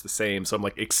Power, it's the same. So I'm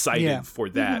like excited Yeah. for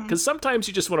that, because sometimes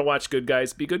you just want to watch good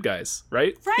guys be good guys,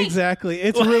 right? Right. Exactly.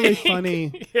 It's really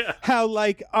funny Yeah. how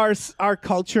like our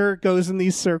culture goes in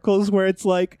these circles where it's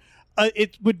like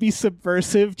it would be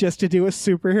subversive just to do a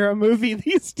superhero movie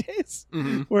these days,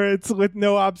 where it's with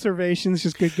no observations,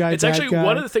 just good guy. It's bad actually guy.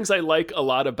 one of the things I like a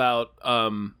lot about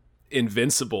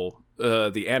Invincible,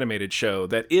 the animated show.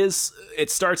 That is, it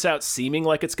starts out seeming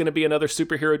like it's going to be another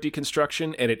superhero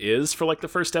deconstruction, and it is for like the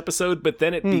first episode, but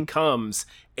then it becomes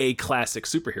a classic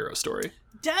superhero story.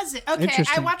 Does it? Okay, I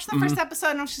Interesting. watched the first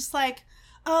episode and I was just like,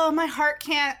 oh, my heart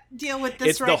can't deal with this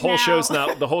It's right the whole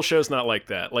now. show's not like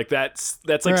that. Like that's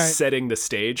like Right. setting the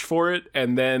stage for it,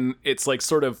 and then it's like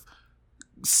sort of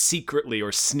secretly or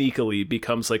sneakily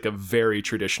becomes like a very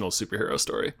traditional superhero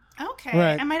story. Okay,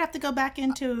 Right. I might have to go back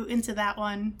into that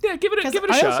one. Yeah, give it a 'Cause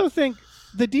shot. I also think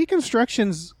the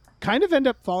deconstructions kind of end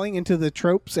up falling into the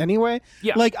tropes anyway.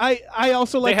 Yeah. Like I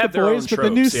also like have The their own Boys, but the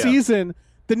new tropes,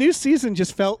 yeah. season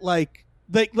just felt like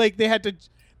they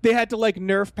had to like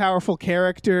nerf powerful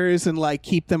characters and like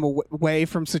keep them away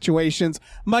from situations,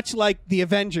 much like the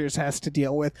Avengers has to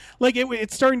deal with. Like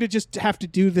it's starting to just have to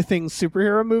do the things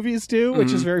superhero movies do,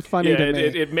 which is very funny Yeah, to me.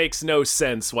 it makes no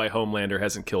sense why Homelander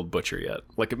hasn't killed Butcher yet.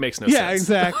 Like, it makes no Yeah, sense.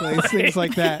 exactly. It's things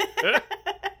like that.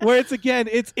 Where it's again,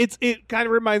 it kind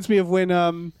of reminds me of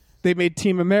when they made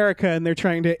Team America and they're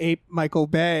trying to ape Michael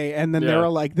Bay, and then Yeah. they were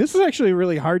like, "This is actually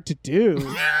really hard to do."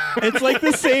 It's like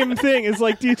the same thing. It's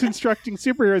like deconstructing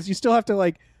superheroes. You still have to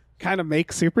like kind of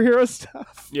make superhero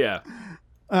stuff. Yeah.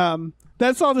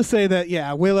 That's all to say that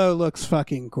yeah, Willow looks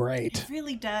fucking great. It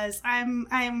really does.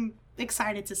 I'm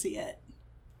excited to see it.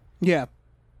 Yeah.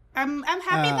 I'm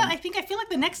happy that I feel like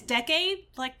the next decade,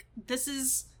 like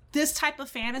this type of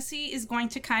fantasy is going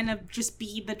to kind of just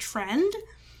be the trend.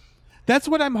 That's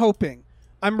what I'm hoping.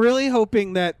 I'm really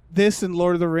hoping that this and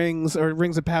Lord of the Rings or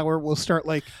Rings of Power will start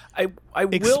like I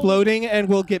will exploding, and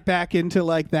we'll get back into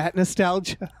like that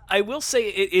nostalgia. I will say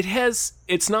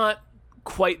it's not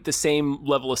quite the same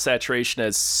level of saturation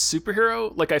as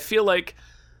superhero. Like, I feel like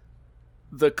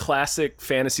the classic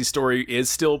fantasy story is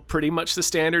still pretty much the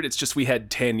standard. It's just we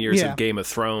had 10 years Yeah. of Game of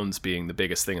Thrones being the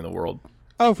biggest thing in the world.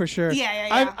 Oh, for sure.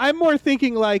 Yeah. I'm more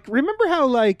thinking like, remember how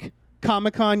like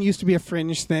Comic-Con used to be a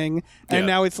fringe thing, and Yeah.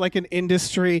 now it's like an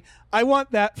industry. I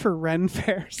want that for Ren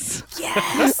fairs.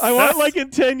 Yes. I want like in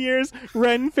 10 years,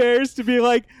 Ren fairs to be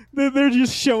like they're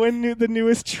just showing the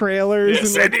newest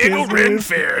trailers. and, like, Disney's-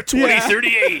 Fair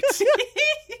 2038.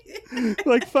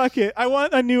 Like fuck it. I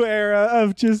want a new era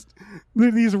of just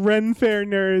these Ren fair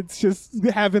nerds just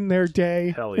having their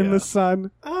day Hell in yeah. the sun.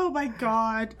 Oh my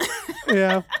god.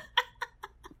 Yeah.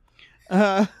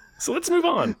 So let's move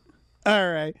on.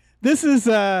 All right. This is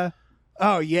oh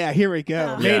yeah, here we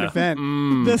go. Main Yeah.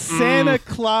 event. The Santa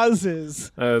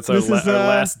Clauses. It's This is, our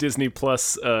last Disney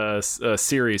Plus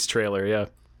series trailer, yeah.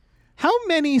 How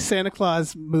many Santa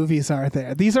Claus movies are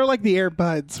there? These are like the Air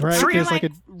Buds, right? Three, There's like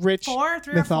like, a rich 3 or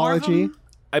 4 mythology. of them.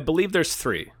 I believe there's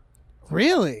 3.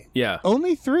 Really? Yeah,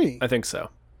 Only 3? I think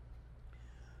so.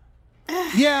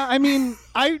 Yeah, I mean,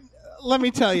 let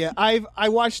me tell you, I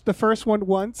watched the first one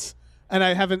once, and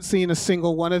I haven't seen a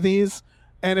single one of these.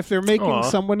 And if they're making Aw.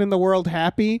 someone in the world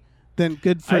happy, then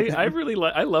good for them. I really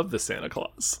I love the Santa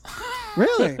Claus.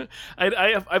 Really?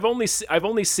 I've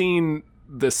only seen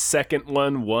the second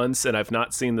one once, and I've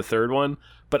not seen the third one,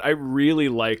 but I really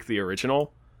like the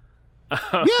original.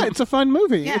 Yeah, it's a fun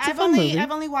movie. Yeah, it's a I've fun movie.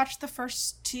 only watched the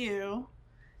first 2,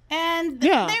 and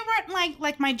Yeah. they weren't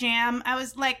like my jam. I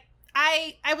was like,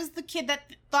 I was the kid that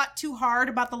thought too hard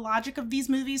about the logic of these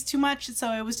movies too much,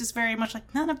 so it was just very much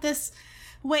like none of this.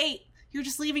 Wait, you're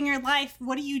just leaving your life.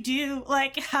 What do you do?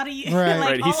 Like, how do you? Right. like,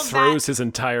 Right, he all of throws that, his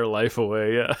entire life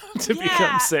away, to Yeah.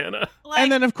 become Santa. like,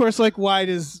 And then, of course, like, why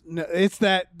does it's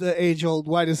that the age old?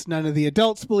 Why does none of the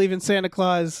adults believe in Santa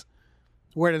Claus?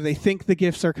 Where do they think the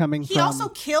gifts are coming he from? also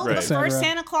killed Right. the first Etc.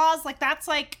 Santa Claus. Like, that's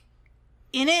like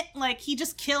in it. Like, he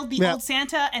just killed the Yeah. old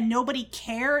Santa, and nobody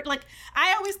cared. Like,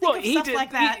 I always think of stuff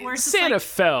like that. Where it's just Santa like,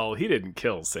 fell. He didn't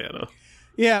kill Santa.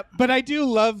 Yeah, but I do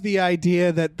love the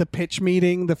idea that the first pitch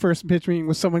meeting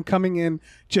was someone coming in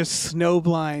just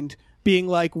snowblind, being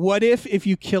like, what if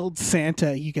you killed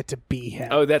Santa, you get to be him?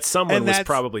 Oh, that someone And was that's-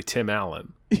 probably Tim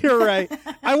Allen. You're right.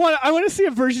 I want to see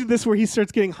a version of this where he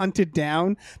starts getting hunted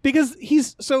down, because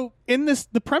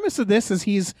the premise of this is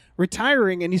he's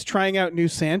retiring and he's trying out new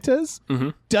Santas. Mm-hmm.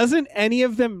 Doesn't any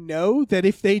of them know that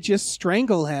if they just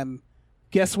strangle him,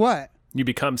 guess what? You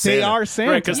become Santa. They are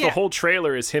Santa. Right, because Yeah. the whole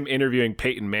trailer is him interviewing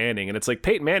Peyton Manning, and it's like,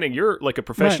 Peyton Manning, you're like a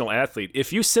professional athlete.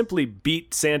 If you simply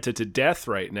beat Santa to death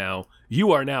right now,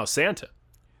 you are now Santa.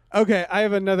 Okay, I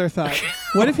have another thought.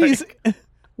 What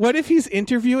if he's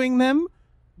interviewing them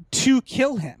to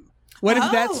kill him? What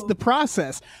if that's Oh. the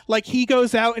process? Like he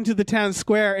goes out into the town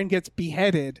square and gets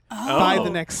beheaded by the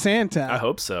next Santa. I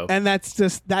hope so. And that's the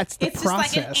It's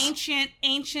process. just like an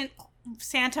ancient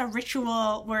Santa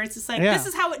ritual where it's just like, Yeah. this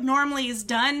is how it normally is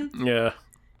done. Yeah.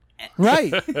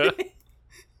 Right.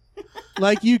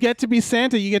 Like you get to be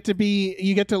Santa, you get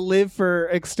to live for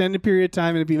extended period of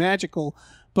time and be magical,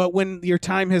 but when your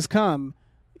time has come,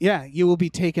 yeah, you will be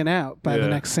taken out by the Yeah.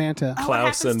 next Santa. Oh, Klaus what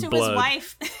happens and to blood. his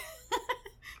wife?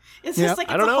 It's Yep. just like,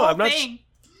 it's I don't a know. whole I'm not thing.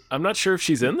 I'm not sure if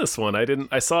she's in this one.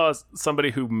 I saw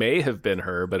somebody who may have been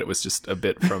her, but it was just a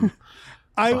bit from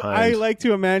I behind. like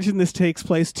to imagine this takes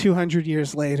place 200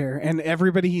 years later, and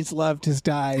everybody he's loved has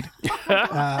died,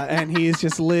 and he's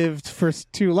just lived for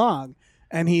too long,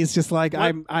 and he's just like,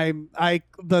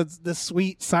 the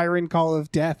sweet siren call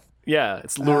of death. Yeah,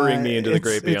 it's luring me into the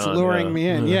great it's beyond. luring me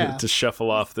in, yeah. to shuffle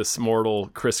off this mortal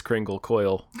Kris Kringle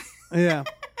coil. Yeah,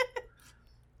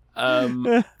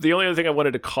 The only other thing I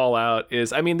wanted to call out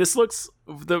is, I mean, this looks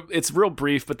it's real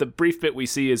brief, but the brief bit we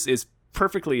see is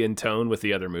perfectly in tone with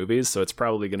the other movies, so it's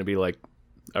probably going to be like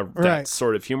that Right.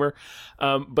 sort of humor.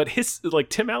 But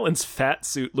Tim Allen's fat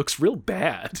suit looks real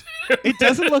bad. it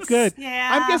doesn't look good. Yeah.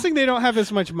 I'm guessing they don't have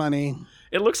as much money.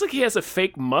 It looks like he has a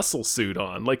fake muscle suit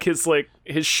on. Like his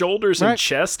shoulders and Right.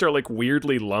 chest are like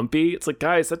weirdly lumpy. It's like,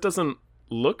 guys, that doesn't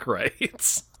look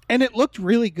right. And it looked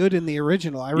really good in the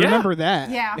original. I remember that.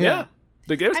 Yeah. Yeah.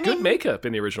 There was I good mean- makeup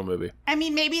in the original movie. I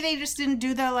mean, maybe they just didn't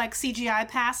do the like CGI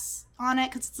pass on it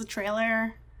because it's a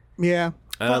trailer. Yeah.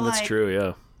 But, That's like- true,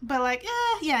 yeah. But like,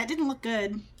 yeah, it didn't look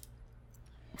good.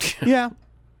 Yeah.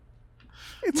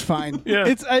 It's fine. Yeah.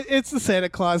 It's the Santa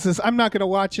Clauses. I'm not going to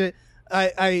watch it.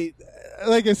 I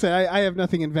like I said, I have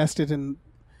nothing invested in.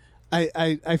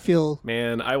 I feel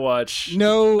Man, I watch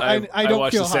no. I don't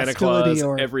watch feel the Santa hostility Claus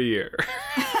or. every year.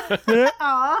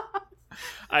 Aw.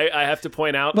 I have to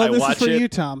point out, Well, I this watch is for it. you,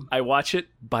 Tom. I watch it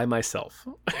by myself.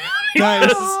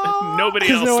 Nice. Nobody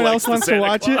 'Cause else. no one likes else wants the to Santa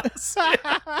watch it?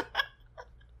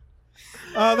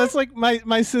 Claus. That's like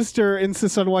my sister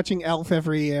insists on watching Elf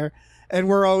every year, and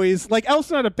we're always like,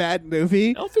 Elf's not a bad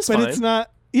movie. Elf is but fine. it's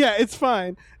not. Yeah, it's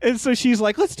fine. And so she's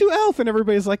like, let's do Elf, and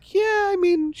everybody's like, yeah, I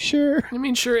mean, sure. I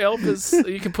mean, sure, Elf is.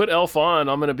 You can put Elf on.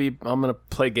 I'm gonna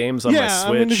play games on my Yeah, I'm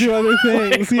Switch. gonna do other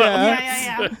things.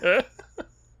 Yeah, yeah.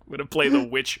 I'm gonna play The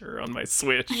Witcher on my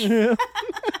Switch.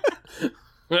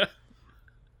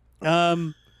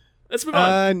 Let's move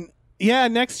on. Yeah,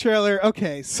 next trailer.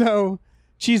 Okay, so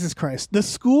Jesus Christ, The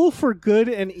School for Good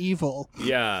and Evil.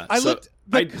 Yeah, I so looked.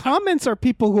 The comments are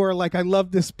people who are like, I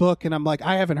love this book, and I'm like,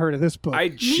 I haven't heard of this book. I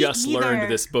just neither.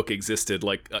 learned this book existed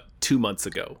like 2 months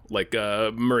ago. Like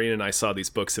Marina and I saw these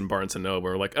books in Barnes and Noble.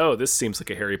 We're like, oh, this seems like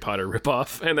a Harry Potter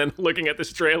ripoff. And then looking at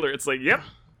this trailer, it's like, yep.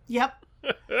 Yep.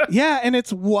 Yeah, and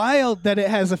it's wild that it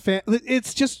has a fan.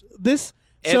 It's just this.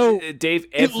 So Dave, it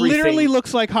everything. literally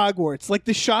looks like Hogwarts. Like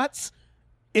the shots.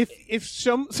 If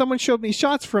someone showed me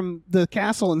shots from the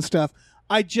castle and stuff,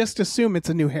 I just assume it's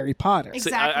a new Harry Potter. So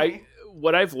Exactly.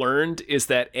 what I've learned is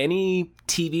that any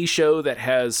TV show that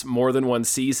has more than one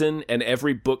season and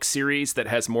every book series that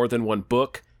has more than one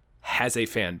book has a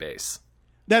fan base.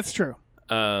 That's true.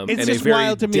 And It's a just very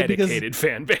wild to me because- dedicated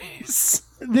fan base.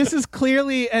 This is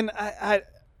clearly, and I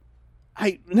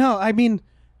mean,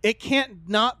 it can't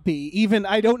not be. Even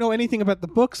I don't know anything about the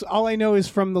books. All I know is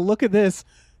from the look of this,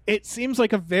 it seems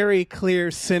like a very clear,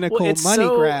 cynical Well, it's money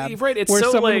so- grab. right, it's where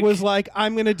so, someone like- was like,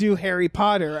 "I'm going to do Harry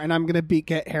Potter, and I'm going to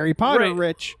get Harry Potter Right.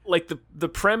 rich." Like the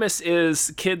premise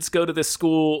is kids go to this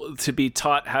school to be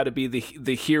taught how to be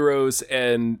the heroes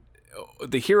and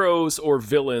the heroes or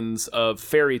villains of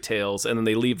fairy tales, and then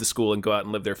they leave the school and go out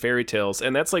and live their fairy tales,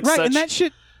 and that's like Right, such and that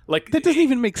shit like that doesn't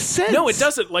even make sense. no, it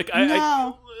doesn't. Like I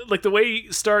No. like the way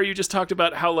Star you just talked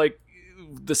about how like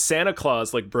the Santa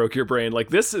Claus like broke your brain. Like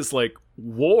this is like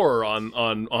war on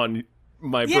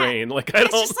my Yeah. brain. Like I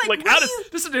It's don't just like, like what how do does you-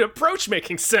 this is an approach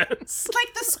making sense?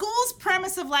 Like the school's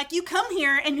premise of like, you come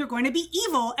here and you're going to be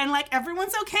evil, and like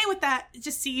everyone's okay with that. It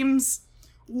just seems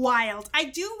wild. I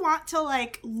do want to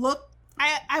like look.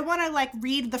 I want to like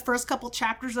read the first couple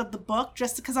chapters of the book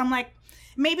just because I'm like,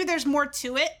 maybe there's more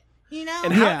to it, you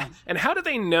know? And how do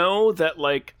they know that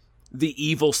like the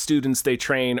evil students they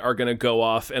train are going to go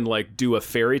off and like do a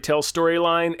fairy tale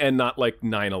storyline and not like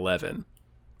 9/11?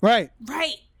 Right.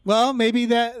 Well, maybe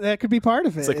that could be part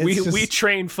of it. It's like we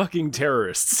train fucking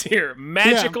terrorists here,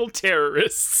 magical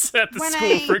terrorists at the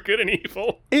school for good and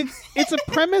evil. It's a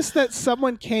premise that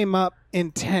someone came up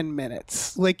in 10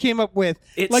 minutes. Like came up with.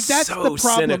 It's like that's so the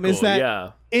problem cynical, is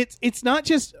that it's not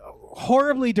just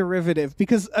horribly derivative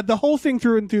because the whole thing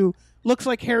through and through looks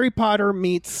like Harry Potter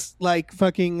meets like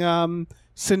fucking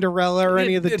Cinderella or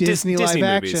any of the Disney live movies,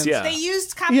 actions. yeah. they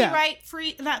used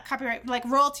like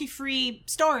royalty free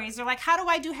stories. They're like, how do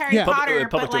I do Harry Potter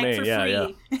public but like domain,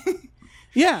 for free?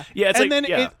 Yeah. It's and like,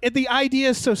 then the idea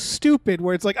is so stupid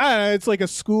where it's like, it's like a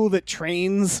school that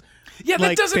trains that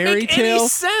like doesn't fairy make tale. any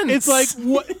sense. It's like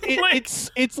what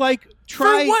it's like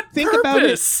try for what think purpose? about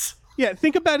it. Yeah,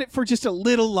 think about it for just a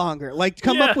little longer. Like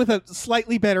come up with a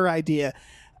slightly better idea.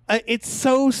 It's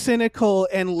so cynical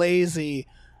and lazy.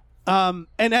 And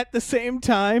at the same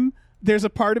time, there's a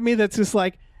part of me that's just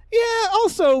like,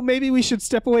 also maybe we should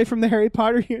step away from the Harry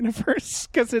Potter universe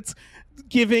because it's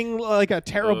giving like a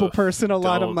terrible person a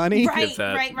lot of money. Give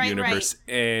that universe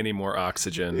any more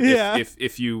oxygen. Yeah.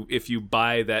 If you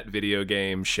buy that video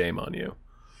game, shame on you.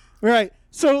 Right.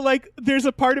 So like there's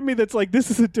a part of me that's like,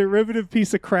 this is a derivative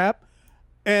piece of crap.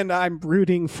 And I'm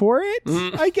rooting for it,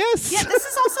 I guess. Yeah, this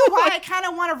is also why I kind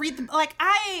of want to read the like.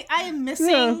 I am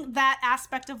missing that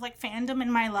aspect of like fandom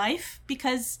in my life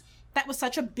because that was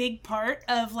such a big part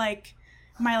of like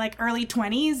my like early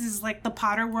 20s is like the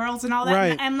Potter worlds and all that.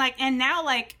 Right. And now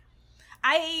like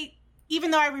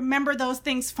even though I remember those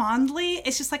things fondly,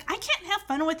 it's just like I can't have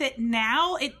fun with it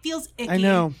now. It feels icky. I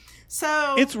know.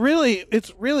 So it's really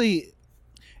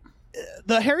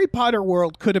the Harry Potter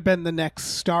world could have been the next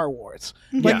Star Wars.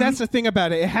 Like that's the thing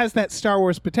about it. It has that Star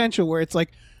Wars potential where it's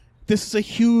like this is a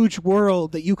huge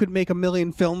world that you could make 1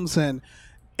 million films in.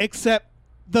 Except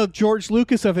the George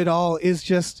Lucas of it all is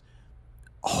just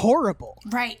horrible.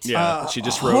 Right. Yeah. She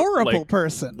just wrote horrible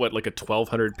person. What, like a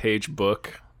 1,200-page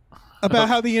book about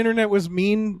how the internet was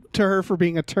mean to her for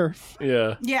being a TERF.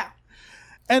 Yeah. Yeah.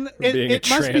 And being it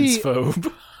a must be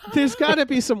transphobe. There's got to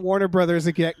be some Warner Brothers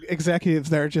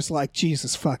executives that are just like,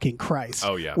 Jesus fucking Christ.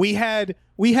 Oh, yeah. We had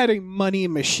a money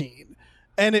machine,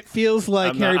 and it feels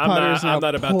like Harry Potter is now I'm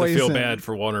not about poison. to feel bad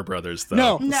for Warner Brothers, though.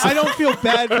 No, I don't feel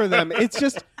bad for them. It's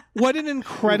just, what an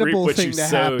incredible thing to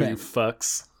happen. You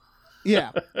fucks.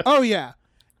 Yeah. Oh, yeah.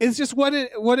 It's just what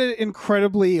an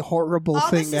incredibly horrible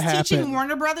thing to happen. All this is teaching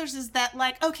Warner Brothers is that,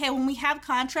 like, okay, when we have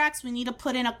contracts, we need to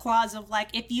put in a clause of, like,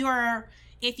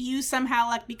 if you somehow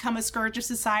like become a scourge of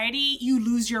society, you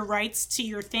lose your rights to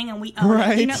your thing, and we own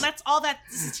it. You know, that's all that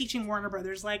this is teaching Warner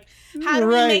Brothers. Like, how do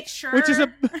we make sure which is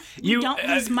you don't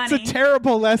lose money? It's a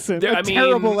terrible lesson.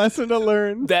 Terrible lesson to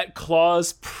learn. That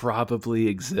clause probably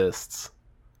exists.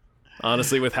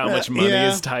 Honestly, with how much money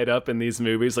is tied up in these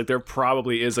movies, like there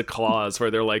probably is a clause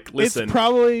where they're like, "Listen, it's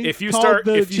probably if you called start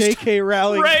the if you J.K.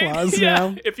 Rowling clause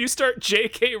now. If you start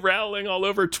J.K. Rowling all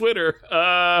over Twitter,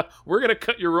 we're gonna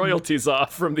cut your royalties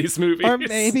off from these movies." Or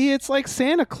maybe it's like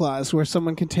Santa Claus, where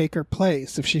someone can take her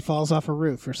place if she falls off a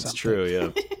roof or something. It's true, yeah.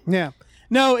 Yeah.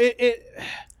 No,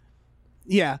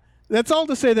 yeah. That's all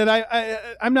to say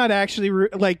that I'm not actually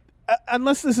like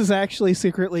unless this is actually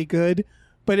secretly good.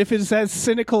 But if it's as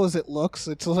cynical as it looks,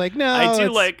 it's like, no,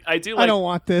 I don't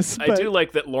want this. I do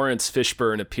like that Lawrence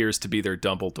Fishburne appears to be their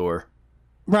Dumbledore.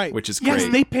 Right. Which is great.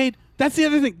 Yes, they paid. That's the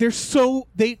other thing.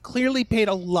 They clearly paid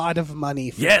a lot of money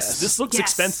for this. This looks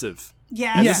expensive.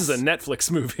 Yeah. And this is a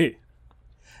Netflix movie.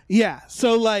 Yeah.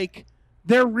 So, like,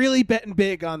 they're really betting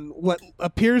big on what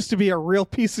appears to be a real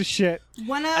piece of shit.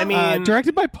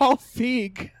 Directed by Paul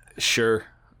Feig. Sure.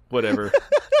 Whatever.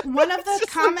 One of the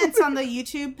comments on the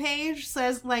YouTube page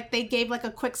says, like, they gave, like, a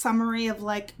quick summary of,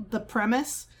 like, the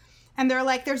premise. And they're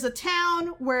like, there's a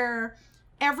town where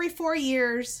every 4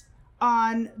 years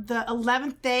on the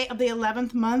 11th day of the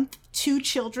 11th month, 2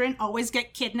 children always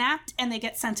get kidnapped and they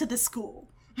get sent to the school.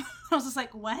 I was just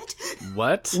like, what?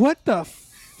 What? What the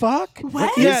fuck?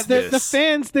 What? Yeah, the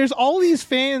fans, there's all these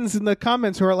fans in the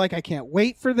comments who are like, I can't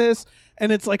wait for this.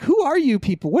 And it's like, who are you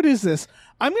people? What is this?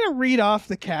 I'm going to read off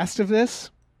the cast of this.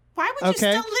 Why would you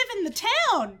still live in the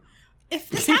town? If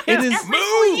this happens every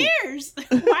 4 years, why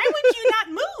would you not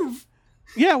move?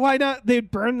 Yeah, why not?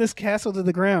 They'd burn this castle to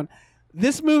the ground.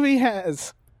 This movie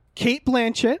has Cate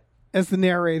Blanchett as the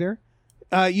narrator.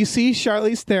 You see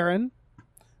Charlize Theron.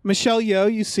 Michelle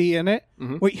Yeoh you see in it.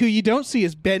 Mm-hmm. Who you don't see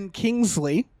is Ben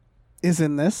Kingsley is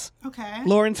in this. Okay.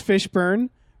 Lawrence Fishburne.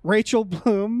 Rachel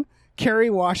Bloom, Kerry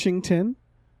Washington,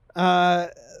 Rob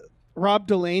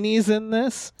Delaney's in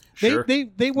this. Sure.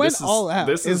 They went all out.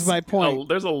 This is my point.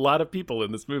 there's a lot of people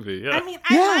in this movie. Yeah. I mean,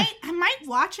 Yeah. I might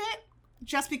watch it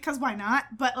just because why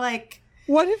not? But like,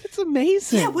 What if it's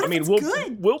amazing? yeah, what if it's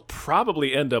good? we'll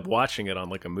probably end up watching it on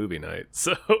like a movie night.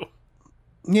 So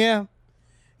Yeah.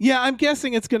 Yeah, I'm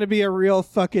guessing it's going to be a real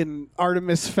fucking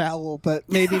Artemis Fowl, but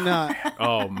maybe not.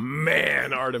 oh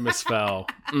man, Artemis Fowl.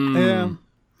 Yeah.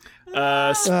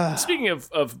 Speaking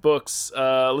of books,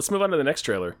 let's move on to the next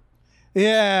trailer.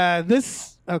 Yeah,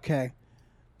 okay.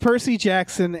 Percy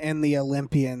Jackson and the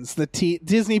Olympians, the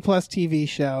Disney Plus TV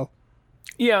show.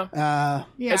 Yeah.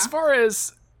 Yeah.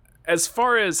 As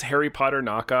far as Harry Potter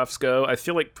knockoffs go, I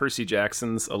feel like Percy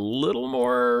Jackson's a little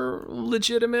more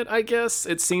legitimate, I guess.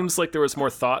 It seems like there was more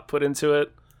thought put into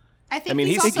it. I think I mean,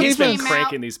 these he's also been came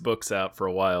cranking out, these books out for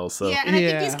a while, so yeah, and I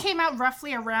Yeah. think these came out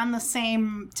roughly around the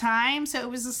same time. So it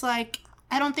was just like,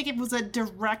 I don't think it was a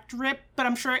direct rip, but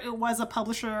I'm sure it was a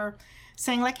publisher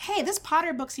saying like, hey, this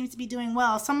Potter book seems to be doing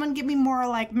well. Someone give me more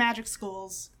like magic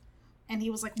schools. And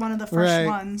he was like one of the first Right.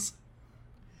 ones.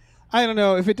 I don't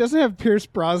know if it doesn't have Pierce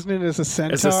Brosnan as a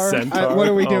centaur. What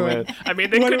are we doing? Man. I mean,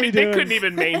 they What are we doing? couldn't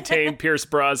even maintain Pierce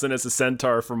Brosnan as a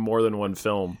centaur for more than one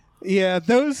film. Yeah,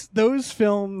 those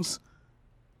films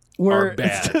were Are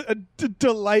bad.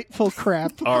 Delightful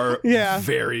crap. Are Yeah.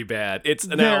 very bad. It's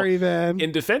Very now, bad.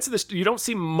 In defense of this, you don't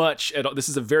see much at all. This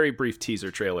is a very brief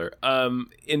teaser trailer.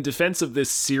 In defense of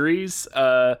this series,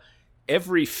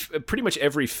 pretty much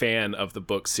every fan of the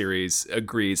book series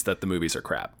agrees that the movies are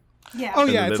crap. Yeah. Oh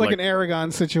yeah, then, it's like an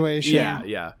Aragon situation.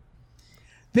 Yeah.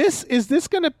 This is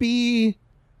going to be.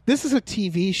 This is a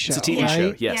TV show. It's a TV right?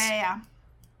 show. Yes. Yeah.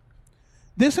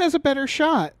 This has a better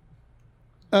shot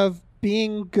of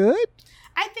being good.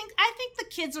 I think the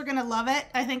kids are gonna love it.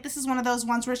 I think this is one of those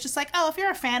ones where it's just like, oh, if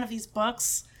you're a fan of these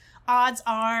books, odds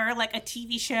are like a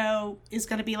TV show is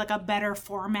gonna be like a better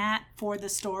format for the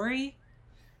story.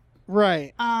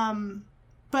 Right.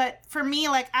 But for me,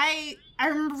 like I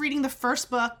remember reading the first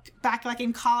book back like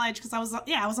in college because I was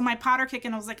on my Potter kick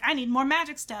and I was like, I need more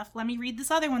magic stuff. Let me read this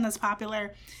other one that's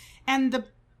popular. And the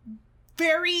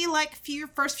very like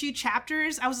first few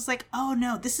chapters, I was just like, oh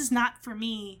no, this is not for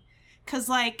me. Cause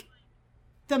like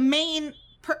the main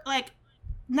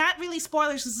not really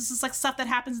spoilers because this is like stuff that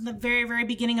happens in the very, very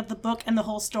beginning of the book and the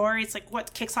whole story. It's like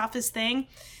what kicks off his thing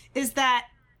is that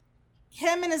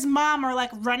him and his mom are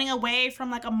like running away from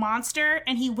like a monster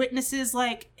and he witnesses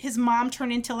like his mom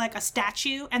turn into like a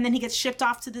statue and then he gets shipped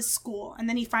off to this school and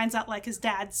then he finds out like his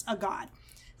dad's a god,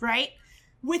 right?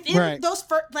 Within those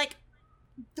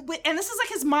and this is like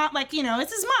his mom, like, you know,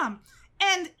 it's his mom.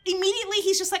 And immediately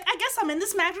he's just like, I guess I'm in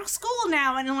this magic school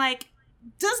now. And like,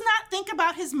 does not think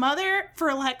about his mother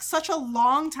for like such a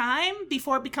long time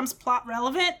before it becomes plot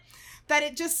relevant that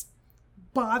it just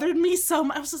bothered me so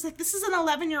much. I was just like, this is an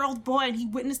 11-year-old boy and he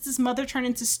witnessed his mother turn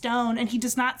into stone and he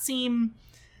does not seem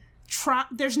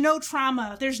there's no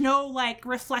trauma. There's no like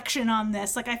reflection on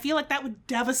this. Like, I feel like that would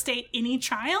devastate any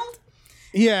child.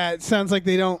 Yeah, it sounds like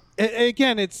they don't.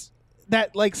 Again, it's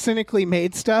that like cynically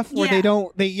made stuff where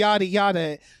they yada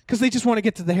yada because they just want to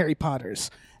get to the Harry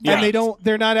Potters and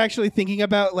they're not actually thinking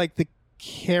about like the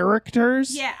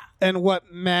characters and what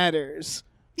matters.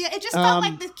 Yeah, it just felt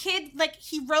like the kid, like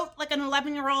he wrote like an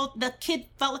 11-year-old, the kid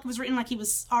felt like it was written like he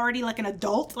was already like an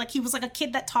adult, like he was like a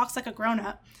kid that talks like a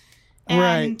grown-up.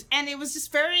 And it was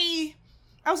just very,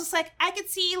 I was just like, I could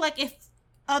see like if,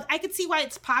 I could see why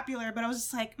it's popular, but I was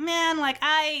just like, man, like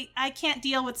I can't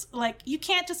deal with, like, you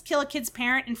can't just kill a kid's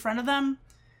parent in front of them.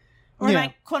 Or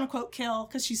like, quote unquote, kill,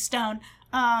 because she's stoned.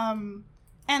 And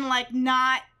like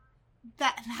not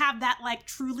that, have that like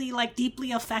truly like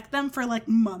deeply affect them for like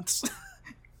months.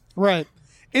 Right.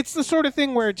 It's the sort of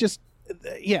thing where it just,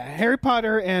 Harry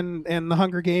Potter and the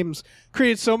Hunger Games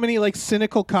created so many like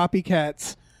cynical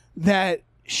copycats that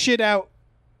shit out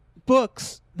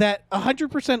books that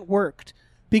 100% worked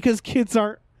because kids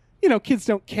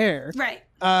don't care. Right.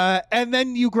 And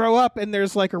then you grow up and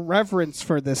there's like a reverence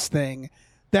for this thing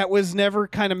that was never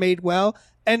kind of made well.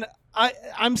 And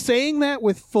I'm saying that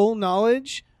with full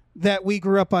knowledge that we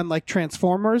grew up on like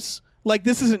Transformers. Like,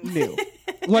 this isn't new.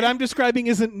 What I'm describing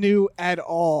isn't new at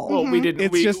all. Well, we didn't.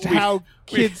 It's just how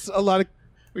kids a lot of.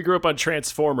 We grew up on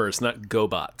Transformers, not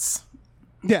GoBots.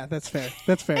 Yeah, that's fair.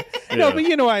 That's fair. No, but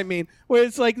you know what I mean. Where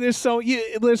it's like there's so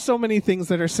many things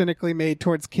that are cynically made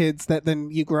towards kids that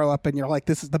then you grow up and you're like,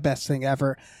 this is the best thing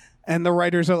ever. And the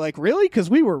writers are like, really?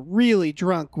 Because we were really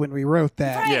drunk when we wrote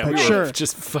that. Right. Yeah, but we sure. were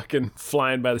just fucking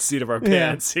flying by the seat of our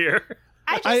pants here.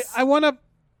 I want to.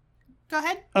 Go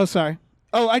ahead. Oh, sorry.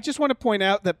 Oh, I just want to point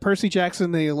out that Percy Jackson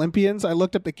and the Olympians, I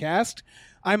looked up the cast.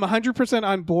 I'm 100%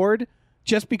 on board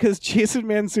just because Jason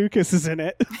Mantzoukas is in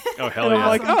it. Oh, hell And yeah. I'm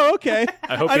like, oh, okay.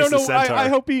 I hope I he's don't a know. centaur. I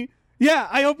hope he. Yeah,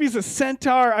 I hope he's a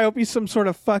centaur. I hope he's some sort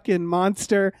of fucking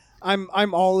monster. I'm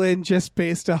all in just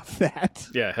based off that.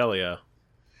 Yeah, hell yeah.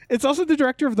 It's also the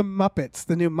director of the Muppets,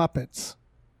 the new Muppets,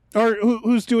 or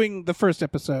who's doing the first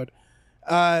episode.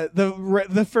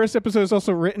 The first episode is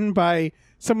also written by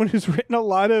someone who's written a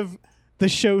lot of the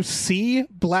show C,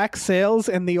 Black Sails,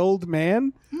 and The Old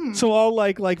Man. So all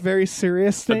like very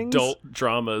serious things. Adult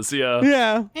dramas, yeah.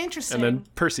 Yeah. Interesting. And then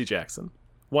Percy Jackson.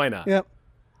 Why not? Yep.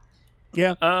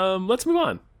 Yeah. Let's move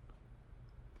on.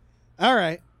 All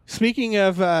right. Speaking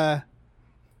of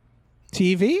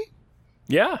TV,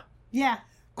 Yeah. yeah.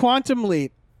 Quantum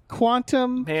Leap.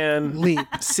 Quantum Man. Leap.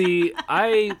 See,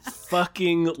 I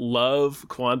fucking love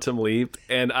Quantum Leap,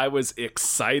 and I was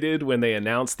excited when they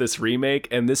announced this remake,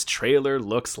 and this trailer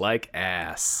looks like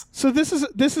ass. So this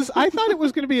is I thought it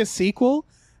was going to be a sequel,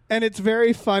 and it's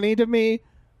very funny to me.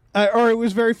 Or it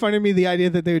was very funny to me, the idea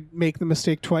that they would make the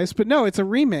mistake twice. But no, it's a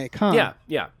remake, huh? Yeah,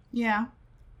 yeah. Yeah.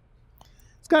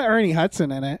 It's got Ernie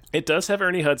Hudson in it. It does have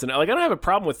Ernie Hudson. Like, I don't have a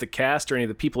problem with the cast or any of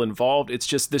the people involved. It's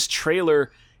just this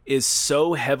trailer is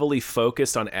so heavily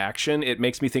focused on action. It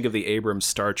makes me think of the Abrams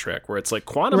Star Trek, where it's like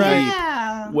Quantum Right. Leap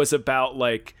Yeah. was about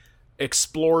like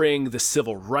exploring the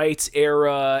civil rights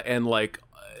era and like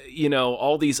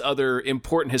all these other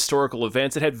important historical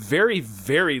events. It had very,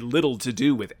 very little to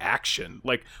do with action.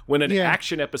 Like when an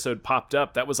action episode popped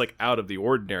up, that was like out of the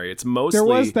ordinary. It's mostly There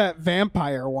was that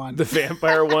vampire one. the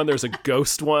vampire one. There's a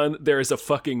ghost one. There is a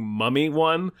fucking mummy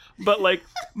one. But like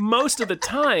most of the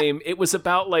time, it was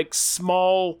about like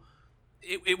small.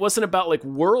 It wasn't about like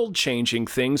world changing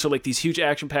things or like these huge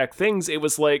action packed things. It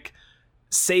was like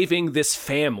saving this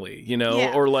family,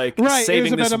 Yeah. or like Right,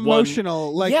 saving it was this about one.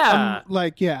 emotional, like Yeah.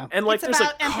 yeah. And like It's there's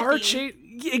about a car empathy.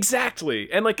 chase.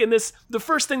 Exactly. And like in this, the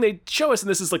first thing they show us, and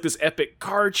this is like this epic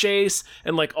car chase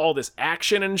and like all this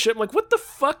action and shit. I'm like, what the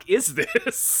fuck is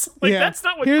this? Like Yeah. that's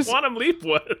not what Quantum Leap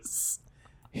was.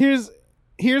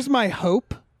 Here's my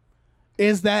hope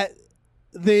is that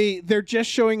they're just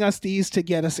showing us these to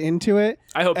get us into it.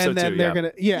 I hope and so then too.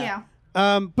 they're Yeah. gonna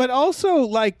but also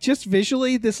like just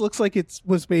visually this looks like it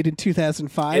was made in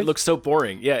 2005. It looks so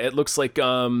boring. Yeah, it looks like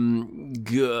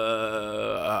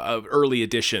early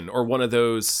edition or one of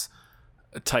those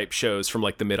type shows from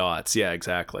like the mid-aughts. Yeah,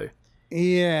 exactly.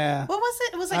 Yeah. What was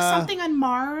it? It was like something on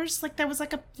Mars. Like there was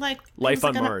like a like it Life was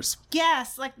on like Mars.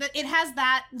 Yes, like it has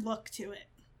that look to it.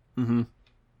 Mm-hmm.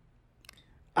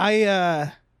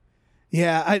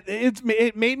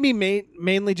 It made me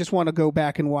mainly just want to go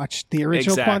back and watch the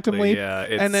original Quantum Leap, Yeah,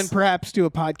 and then perhaps do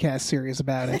a podcast series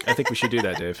about it. I think we should do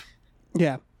that, Dave.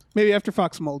 Yeah, maybe after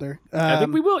Fox Mulder. I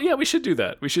think we will. Yeah, we should do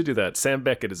that. We should do that. Sam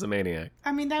Beckett is a maniac.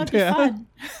 I mean, that would be Yeah. fun.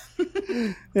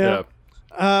 Yeah.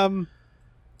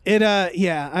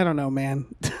 I don't know, man.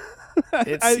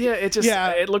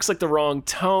 It looks like the wrong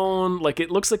tone. Like it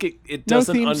looks like it No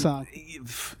doesn't. theme song.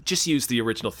 Just use the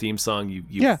original theme song. You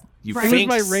It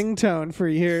think was my ringtone for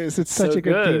years. It's such so a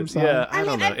good theme song. Yeah, I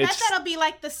don't mean, know. I bet It's that'll be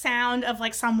like the sound of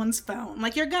like someone's phone.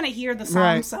 Like you're gonna hear the song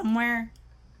Right. somewhere.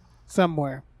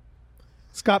 Somewhere.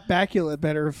 Scott Bakula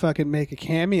better fucking make a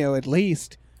cameo at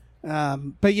least.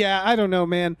 But yeah, I don't know,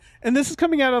 man. And this is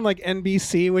coming out on like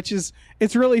NBC, which is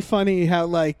it's really funny how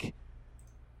like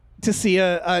to see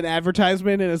an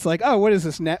advertisement and it's like, oh, what is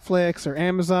this, Netflix or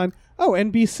Amazon? Oh,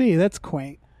 NBC. That's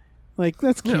quaint. Like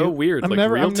that's cute. oh weird. Like real I'm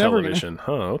never television.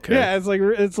 Huh? Okay. Yeah,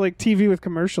 it's like TV with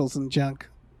commercials and junk.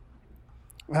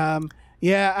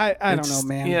 Yeah, I don't know,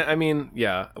 man. Yeah, I mean,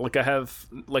 yeah. Like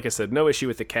I said, no issue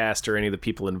with the cast or any of the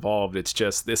people involved. It's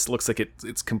just this looks like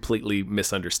it's completely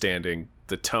misunderstanding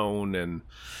the tone and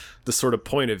the sort of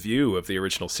point of view of the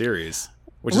original series,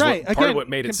 which is Right. part Again, of what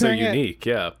made it so comparing it- unique.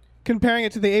 Yeah. Comparing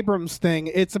it to the Abrams thing,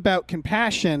 it's about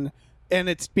compassion, and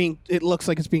it looks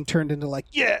like it's being turned into like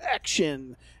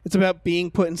action. It's about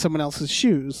being put in someone else's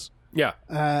shoes, Yeah.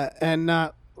 and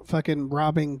not fucking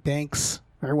robbing banks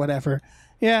or whatever.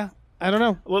 Yeah, I don't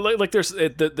know. Well, like there's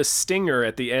the stinger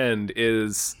at the end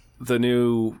is the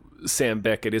new Sam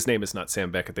Beckett. His name is not Sam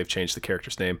Beckett. They've changed the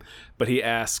character's name, but he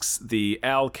asks the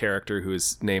Al character,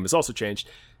 whose name is also changed.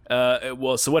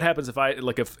 Well, so what happens if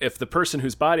if the person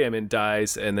whose body I'm in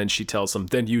dies, and then she tells him,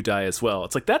 then you die as well.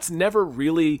 It's like that's never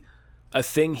really a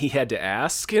thing he had to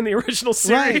ask in the original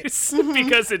Right. series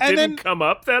because it And didn't then- come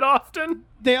up that often.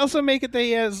 They also make it that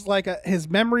he has like his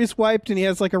memories wiped and he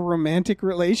has like a romantic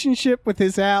relationship with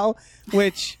his Al,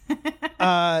 which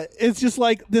is just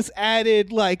like this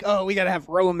added like, oh, we gotta have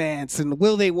romance and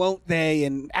will they, won't they,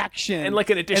 and action, And like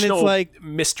an additional it's like,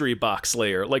 mystery box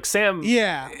layer. Like Sam,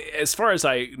 yeah, as far as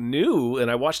I knew,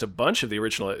 and I watched a bunch of the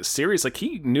original series, like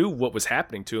he knew what was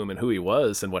happening to him and who he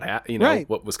was and what Right.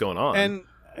 what was going on. and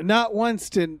not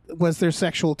once was there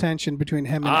sexual tension between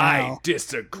him and I Al.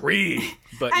 disagree.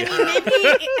 But I yeah. mean,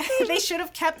 maybe they should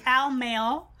have kept Al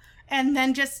male and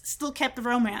then just still kept the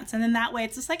romance. And then that way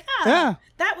it's just like, Yeah.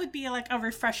 that would be like a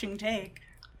refreshing take.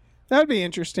 That would be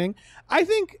interesting. I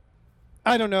think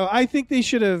they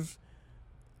should have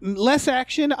less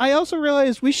action. I also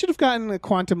realized we should have gotten a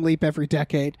Quantum Leap every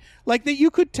decade. Like that you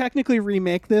could technically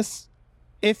remake this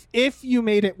if you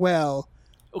made it well.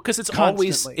 because it's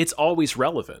Constantly. always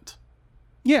relevant.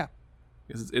 Yeah.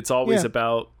 It's always Yeah.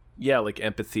 about like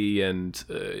empathy and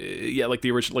like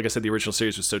the original. Like I said, the original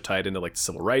series was so tied into like the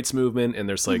civil rights movement, and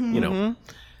there's like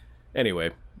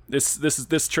Anyway,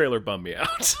 this trailer bummed me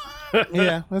out.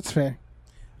 Yeah, that's fair.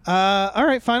 All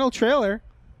right, final trailer.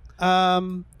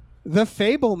 The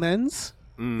Fablemans.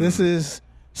 This is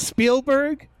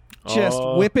Spielberg just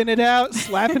Oh. whipping it out,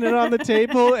 slapping it on the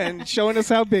table, and showing us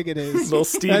how big it is. Little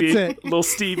Stevie, That's it. little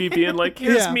Stevie being like,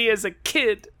 "Here's Yeah. me as a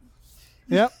kid,"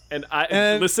 Yep.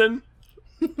 and listen.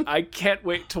 I can't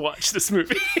wait to watch this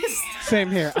movie. Same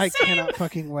here. I cannot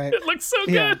fucking wait. It looks so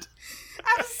Yeah. good.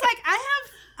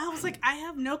 I was like, I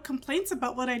have no complaints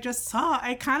about what I just saw.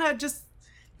 I kind of just,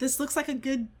 this looks like a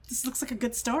good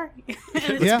story. And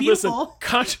it's Yeah. beautiful.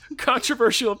 Listen,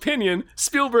 controversial opinion.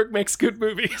 Spielberg makes good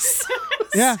movies.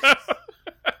 Yeah.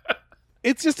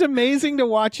 It's just amazing to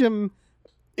watch him.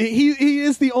 He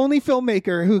is the only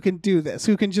filmmaker who can do this,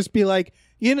 who can just be like,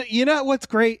 you know what's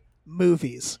great?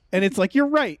 Movies. And it's like, you're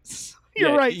right. You're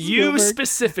Yeah, right, You Spielberg.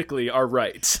 specifically are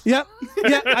right. Yep.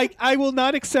 Yeah, I will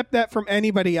not accept that from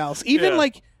anybody else. Even Yeah.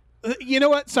 like, you know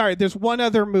what? Sorry, there's one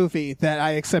other movie that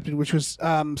I accepted, which was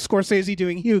Scorsese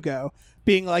doing Hugo,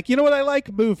 being like, you know what I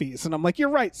like? Movies. And I'm like, you're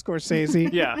right,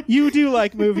 Scorsese. Yeah. You do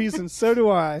like movies, and so do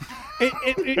I.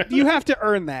 You have to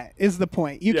earn that, is the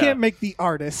point. You Yeah. can't make The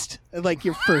Artist like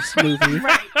your first movie.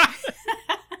 Right.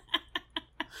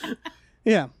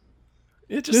 Yeah.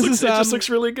 It just This is, looks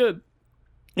really good.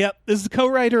 Yep. This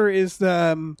co-writer is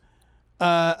the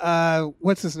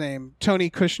what's his name? Tony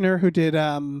Kushner, who did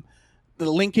the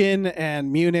Lincoln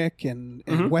and Munich and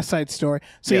West Side Story.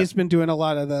 So Yeah. he's been doing a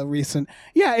lot of the recent.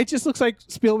 Yeah, it just looks like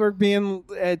Spielberg being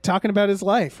talking about his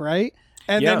life, right?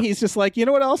 And then Yeah. he's just like, you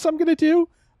know what else I'm gonna do?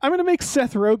 I'm gonna make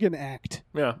Seth Rogen act.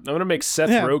 Yeah, I'm gonna make Seth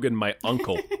Yeah. Rogen my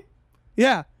uncle.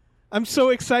 Yeah, I'm so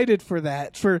excited for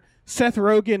that. For Seth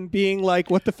Rogen being like,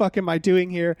 "What the fuck am I doing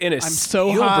here? In a I'm so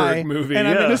Spielberg high, movie, and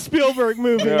I'm in yeah. a Spielberg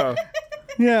movie." Yeah.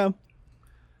 Yeah.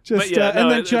 Just But yeah, and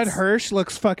no, then Judd it's- Hirsch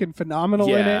looks fucking phenomenal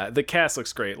in Yeah, it. the cast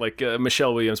looks great. Like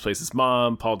Michelle Williams plays his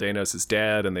mom, Paul Dano's his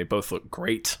dad, and they both look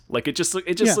great. Like it just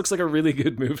Yeah. looks like a really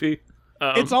good movie.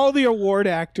 It's all the award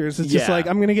actors. It's just Yeah. like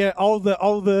I'm gonna get all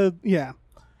the yeah.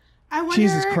 I wonder,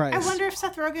 Jesus Christ. I wonder if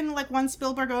Seth Rogen like won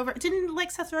Spielberg over. Didn't like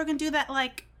Seth Rogen do that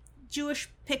like Jewish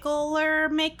pickle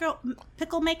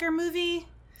maker movie?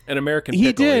 An American He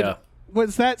Pickle. did. Yeah,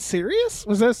 Was that serious?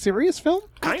 Was that a serious film?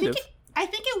 kind of. I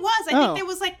think it was. I Oh, think there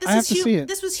was like I have to see it.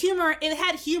 this was humor. It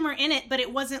had humor in it, but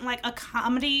it wasn't like a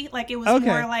comedy. Like it was Okay.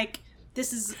 more like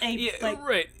this is a Yeah, like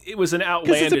right. It was an Because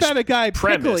outlandish it's about a guy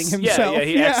premise. pickling himself. Yeah,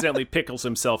 he accidentally pickles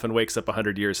himself and wakes up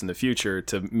 100 years in the future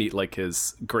to meet like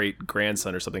his great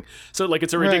grandson or something. So like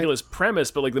it's a Right. ridiculous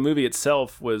premise, but like the movie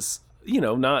itself was,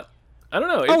 not. I don't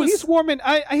know. It Oh, was, he's warming.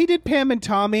 He did Pam and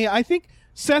Tommy. I think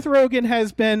Seth Rogen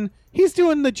has been. He's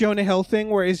doing the Jonah Hill thing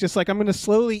where he's just like, I'm going to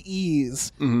slowly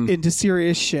ease into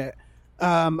serious shit.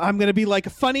 I'm going to be like a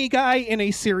funny guy in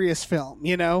a serious film,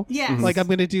 Yes. Like I'm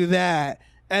going to do that.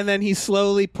 And then he's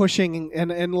slowly pushing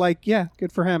and like, yeah,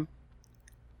 good for him.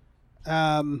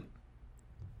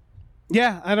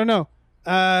 Yeah, I don't know.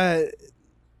 I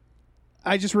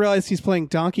just realized he's playing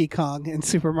Donkey Kong in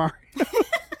Super Mario.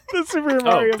 The Super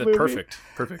Mario movie. perfect.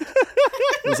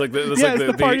 It was like the, Yeah, it's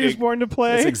the part he was born to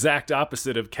play. It's exact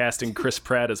opposite of casting Chris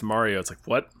Pratt as Mario. It's like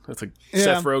what? It's like Yeah.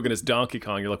 Seth Rogen as Donkey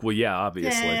Kong. You're like, well, yeah,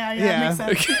 obviously. Yeah.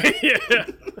 Makes sense.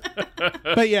 yeah.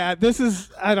 But yeah, this is,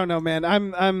 I don't know, man.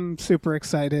 I'm super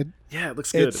excited. Yeah, it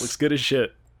looks good. It's- It looks good as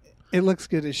shit. It looks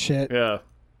good as shit. Yeah.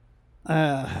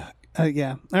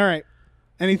 Yeah. All right.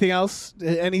 Anything else?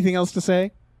 Anything else to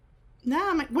say? No,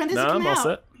 I'm like, when does it No, come I'm all out?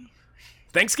 set.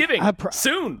 Thanksgiving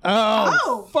soon. Oh,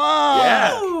 Oh. fuck.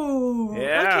 Yeah. Oh.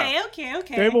 Yeah. Okay.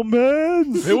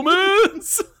 Fablemans.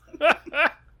 Humans.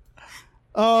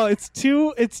 Oh, it's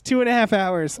 2.5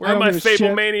 hours. Where are my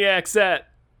Fable Maniacs at?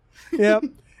 Yep.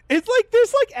 It's like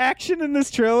there's like action in this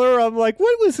trailer. I'm like,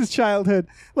 what was his childhood?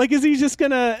 Like, is he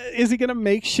gonna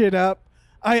make shit up?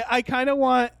 I kind of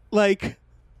want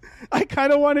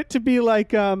it to be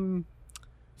like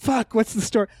fuck, what's the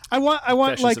story? I want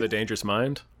Confessions like of a Dangerous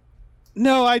Mind.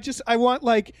 No, I want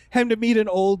like him to meet an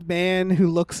old man who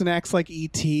looks and acts like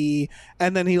E.T.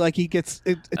 and then he gets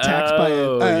attacked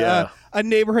by a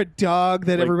neighborhood dog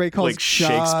that everybody calls like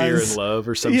Shakespeare Jaws. in Love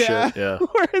or some Yeah. shit. Yeah.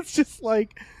 Where it's just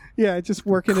like just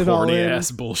working it all Corny in.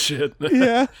 ass bullshit.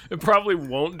 Yeah. It probably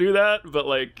won't do that, but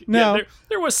like No.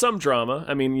 there was some drama.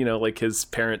 I mean, like his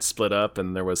parents split up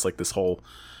and there was like this whole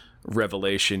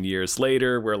revelation years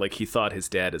later where like he thought his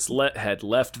dad had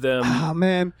left them. Oh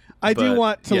man, I do But,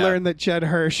 want to yeah. learn that Judd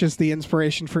Hirsch is the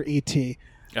inspiration for E.T.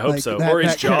 I hope so. Or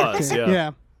his Jaws, character.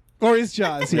 yeah. Or his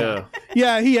Jaws, yeah.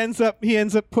 Yeah. Yeah, he ends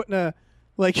up putting a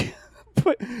putting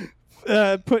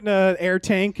an air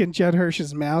tank in Judd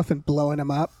Hirsch's mouth and blowing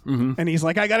him up. Mm-hmm. And he's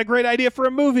like, I got a great idea for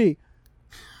a movie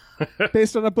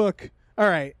based on a book. All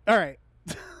right.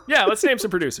 Yeah, let's name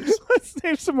some producers. Let's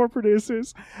name some more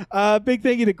producers. Big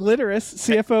thank you to Glitterous,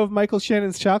 CFO of Michael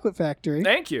Shannon's Chocolate Factory.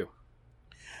 Thank you.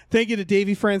 Thank you to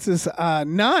Davey Francis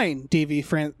 9.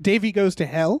 Davey Goes to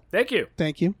Hell. Thank you.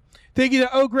 Thank you. Thank you to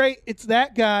Oh Great, It's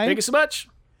That Guy. Thank you so much.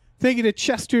 Thank you to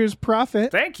Chester's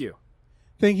Prophet. Thank you.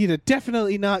 Thank you to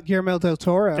Definitely Not Guillermo del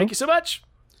Toro. Thank you so much.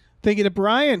 Thank you to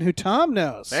Brian, who Tom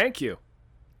knows. Thank you.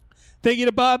 Thank you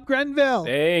to Bob Grenville.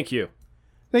 Thank you.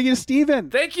 Thank you to Steven.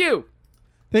 Thank you.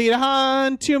 Thank you to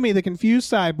Han Toomey, the confused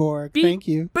cyborg. Beep, Thank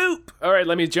you. Boop. All right,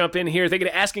 let me jump in here. Thank you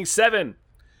to Asking 7.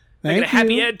 Thank you to Thank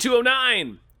Happy you. Ed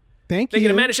 209. Thank Thank you you.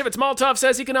 to Amanda Shivitz Maltov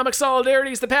says economic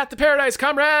solidarity is the path to paradise,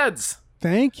 comrades.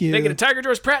 Thank you. Thank you to Tiger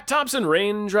George Pratt Thompson.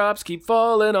 Raindrops keep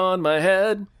falling on my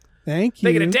head. Thank you.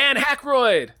 Thank you to Dan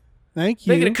Hackroyd. Thank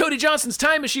you. Thank you to Cody Johnson's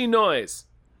Time Machine Noise.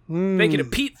 Thank you to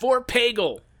Pete for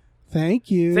Pagel.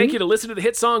 Thank you. Thank you to listen to the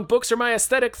hit song Books Are My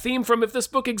Aesthetic theme from If This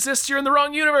Book Exists, You're in the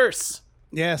Wrong Universe.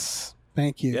 Yes.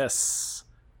 Thank you. Yes.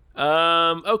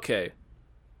 Okay.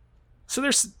 So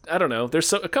there's, I don't know,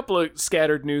 there's a couple of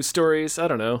scattered news stories. I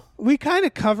don't know. We kind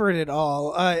of covered it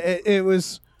all. It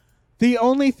was the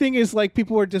only thing is like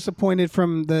people were disappointed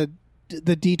from the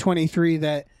D23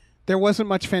 that there wasn't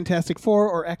much Fantastic Four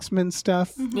or X-Men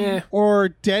stuff Yeah. or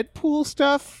Deadpool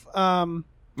stuff.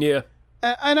 Yeah.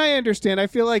 And I understand. I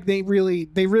feel like they really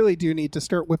do need to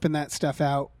start whipping that stuff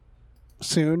out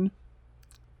soon.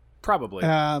 Probably.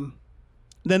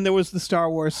 Then there was the Star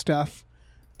Wars stuff.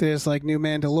 There's like new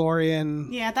Mandalorian.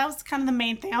 Yeah, that was kind of the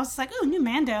main thing. I was like, "Ooh, new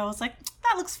Mando." I was like,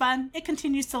 "That looks fun." It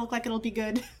continues to look like it'll be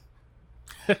good.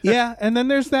 Yeah, and then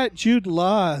there's that Jude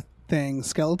Law thing,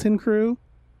 Skeleton Crew.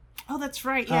 Oh, that's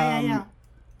right. Yeah.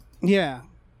 Yeah,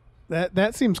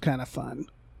 that seems kind of fun.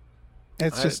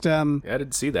 It's I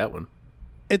didn't see that one.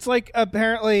 it's like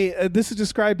apparently this is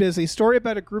described as a story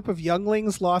about a group of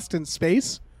younglings lost in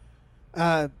space.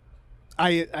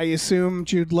 I assume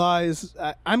Jude Law is.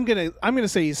 I'm gonna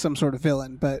say he's some sort of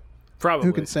villain, but Probably.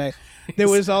 who can say? There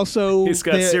was also He's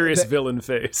got serious villain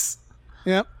face.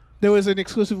 Yep. There was an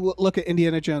exclusive look at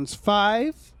Indiana Jones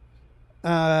 5.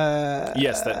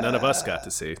 Yes, that none of us got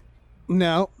to see.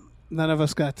 No, none of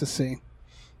us got to see.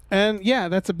 And yeah,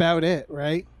 that's about it,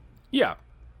 right? Yeah.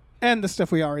 And the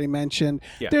stuff we already mentioned.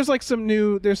 Yeah. There's some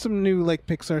new like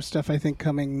Pixar stuff I think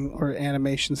coming, or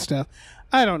animation stuff.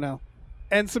 I don't know.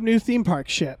 And some new theme park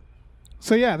shit.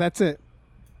 So yeah, that's it.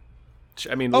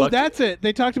 I mean, Oh, that's it.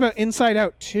 They talked about Inside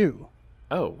Out 2.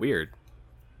 Oh, weird.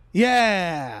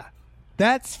 Yeah.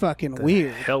 That's fucking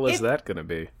weird. Hell is that going to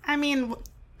be? I mean,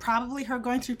 probably her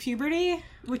going through puberty,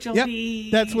 which will Yep, be.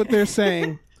 that's what they're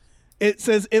saying. It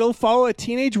says it'll follow a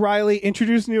teenage Riley,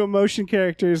 introduce new emotion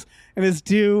characters, and is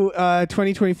due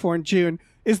 2024 in June.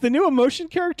 Is the new emotion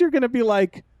character going to be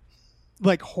like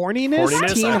horniness?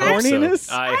 Horniness? Teen I hope horniness?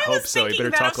 so. I hope was so. You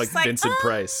thinking better that. I talk was like just like, Vincent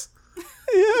Price.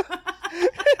 Yeah.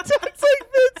 It sounds like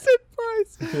Vincent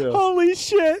Price. Yeah. Holy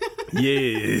shit.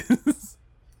 Yeah.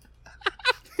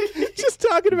 Just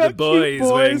talking about The boys cute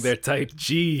boys. wearing their tight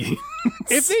jeans.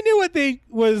 If they knew what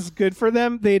was good for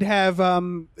them, they'd have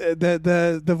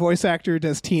the voice actor who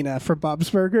does Tina from Bob's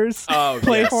Burgers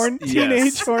play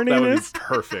teenage horniness. That would be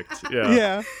perfect. Yeah.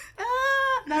 Yeah.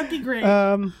 That'd be great.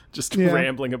 Just Yeah.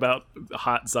 rambling about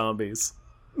hot zombies.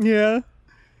 Yeah.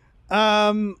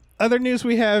 Other news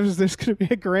we have is there's going to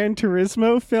be a Gran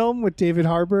Turismo film with David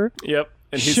Harbour. Yep.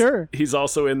 And Sure. He's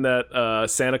also in that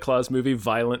Santa Claus movie,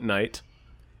 Violent Night.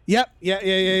 Yep.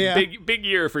 Yeah. Big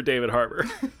year for David Harbour.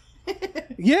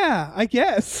 Yeah, I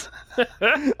guess.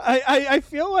 I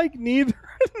feel like neither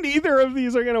of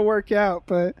these are going to work out,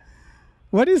 but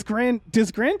What is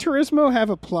does Gran Turismo have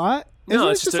a plot? No,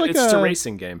 Isn't it's just like a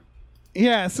racing game.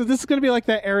 Yeah, so this is going to be like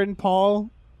that Aaron Paul.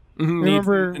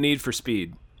 Remember Need for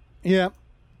Speed. Yeah.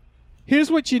 Here's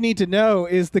what you need to know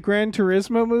is the Gran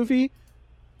Turismo movie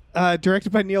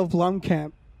directed by Neil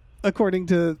Blomkamp, according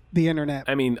to the internet.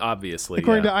 I mean, obviously.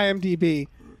 According to IMDb.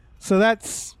 So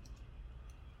that's...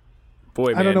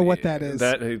 Boy, man, I don't know what that is.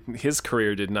 His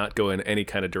career did not go in any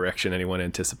kind of direction anyone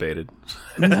anticipated.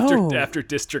 No. After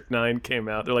District 9 came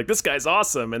out, they're like, this guy's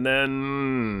awesome. And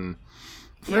then...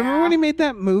 Remember when he made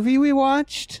that movie we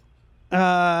watched?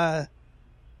 Demonic?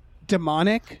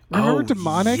 Remember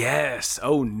Demonic? Yes.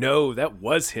 Oh, no. That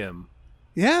was him.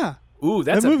 Yeah. Ooh,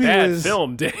 that's a bad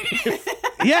film, Dave.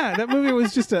 Yeah, that movie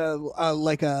was just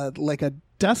like a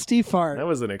dusty fart. That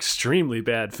was an extremely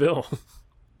bad film.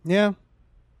 Yeah.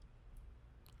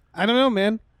 I don't know,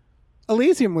 man.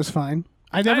 Elysium was fine.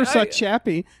 I never saw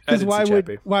Chappie because why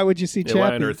would you see Chappie?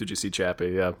 Why on earth did you see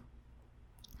Chappie? Yeah.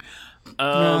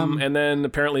 And then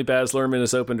apparently Baz Luhrmann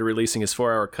is open to releasing his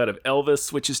 4-hour cut of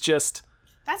Elvis, which is just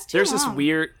that's too long.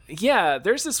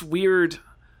 There's this weird.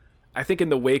 I think in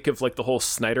the wake of like the whole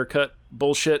Snyder Cut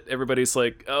bullshit, everybody's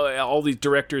like, oh, all these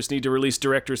directors need to release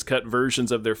director's cut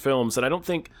versions of their films, and I don't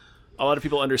think a lot of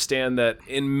people understand that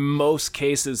in most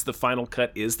cases the final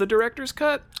cut is the director's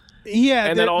cut. Yeah,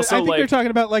 and then also I think like, they're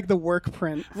talking about like the work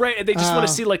print, right? And they just want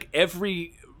to see like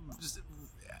every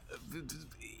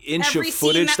inch of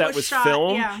footage that was shot,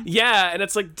 filmed. Yeah, and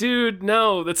it's like, dude,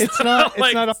 no, it's not.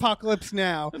 It's not Apocalypse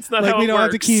Now. It's not like, how we it don't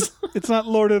works. have to keep. It's not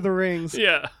Lord of the Rings.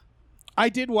 Yeah. I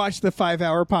did watch the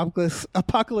 5-hour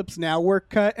Apocalypse Now work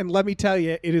cut, and let me tell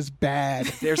you, it is bad.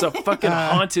 There's a fucking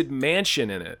haunted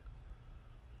mansion in it.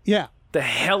 Yeah. The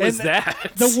hell is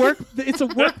that? It's a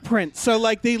work print. So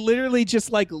like they literally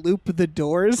just like loop the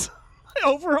doors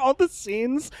over all the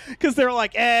scenes because they're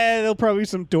like, there'll probably be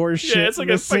some door shit. Yeah, it's like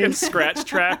a fucking scratch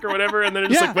track or whatever, and then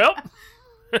it's like, well,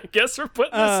 I guess we're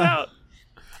putting this out.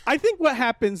 I think what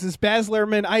happens is Baz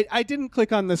Luhrmann. I didn't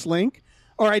click on this link,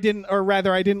 I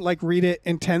didn't like read it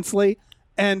intensely,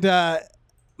 and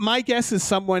my guess is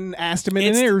someone asked him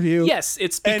in an interview. Yes,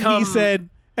 it's become.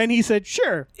 And he said,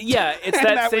 sure. Yeah, it's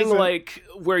that thing like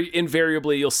where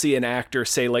invariably you'll see an actor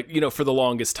say like, for the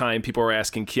longest time people were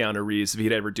asking Keanu Reeves if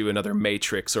he'd ever do another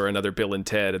Matrix or another Bill and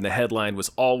Ted, and the headline was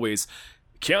always,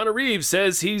 Keanu Reeves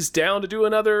says he's down to do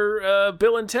another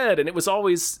Bill and Ted, and it was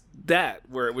always that,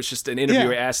 where it was just an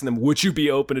interviewer asking them, would you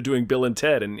be open to doing Bill and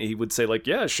Ted? And he would say like,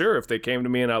 yeah, sure, if they came to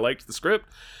me and I liked the script.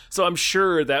 So I'm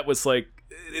sure that was like,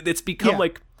 it's become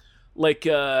like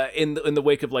in the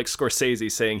wake of like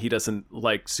Scorsese saying he doesn't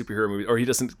like superhero movies, or he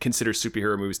doesn't consider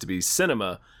superhero movies to be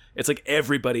cinema. It's like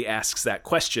everybody asks that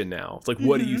question now. It's like,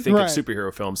 what do you think of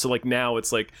superhero films? So like now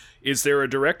it's like, is there a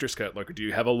director's cut? Like, do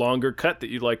you have a longer cut that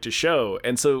you'd like to show?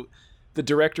 And so the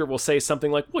director will say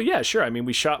something like, well, yeah, sure. I mean,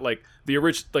 we shot like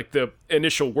the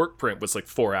initial work print was like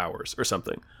 4 hours or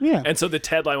something. Yeah. And so the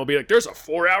headline will be like, there's a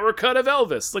 4-hour cut of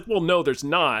Elvis. Like, well, no, there's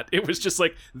not. It was just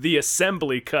like the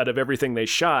assembly cut of everything they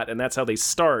shot. And that's how they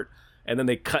start. And then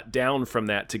they cut down from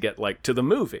that to get like to the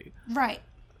movie. Right.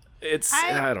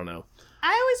 I don't know.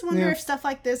 I always wonder if stuff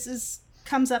like this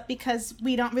comes up because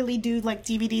we don't really do like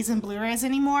DVDs and Blu-rays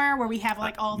anymore, where we have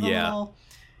like all the little,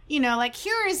 like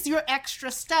here is your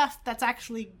extra stuff that's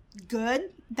actually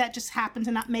good that just happened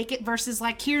to not make it, versus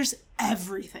like here's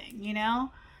everything,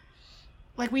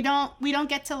 like we don't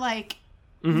get to like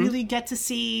really get to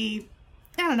see,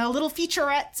 I don't know, little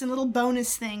featurettes and little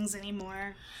bonus things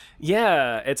anymore.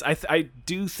 Yeah, I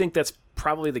do think that's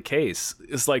probably the case.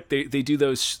 It's like they do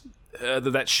those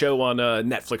that show on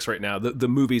Netflix right now, the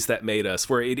movies that made us,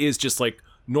 where it is just like,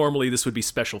 normally this would be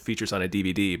special features on a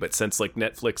DVD, but since like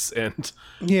Netflix and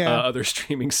other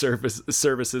streaming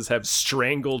services have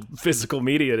strangled physical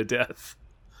media to death,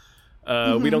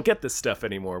 we don't get this stuff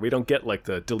anymore. We don't get like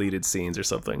the deleted scenes or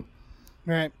something.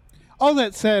 Right. All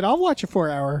that said, I'll watch a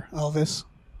 4-hour Elvis.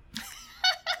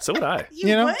 So would I.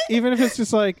 Would? Even if it's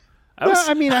just like,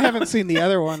 I mean, I haven't seen the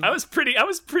other one. I was pretty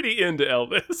into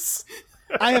Elvis.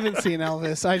 I haven't seen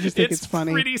Elvis. I just think it's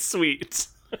funny. Pretty sweet.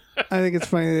 I think it's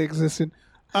funny that it existed.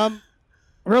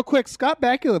 Real quick, Scott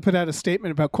Bakula put out a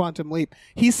statement about Quantum Leap.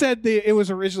 He said it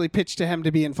was originally pitched to him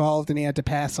to be involved, and he had to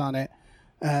pass on it.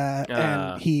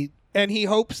 And he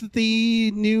hopes that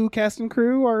the new cast and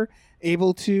crew are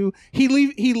able to.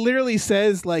 He literally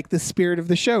says like the spirit of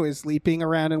the show is leaping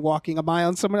around and walking a mile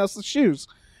in someone else's shoes,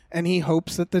 and he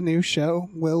hopes that the new show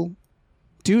will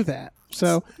do that.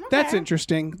 So that's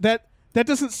interesting. That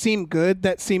doesn't seem good.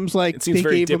 That seems like they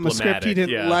gave him a script he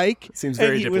didn't like. It seems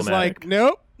very and he diplomatic. was like,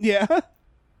 nope. Yeah.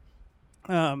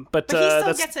 But But he still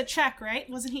that's gets a check, right?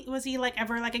 Was he like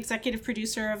ever like executive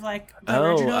producer of like the Oh,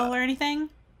 original or anything?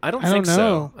 I don't I think don't so.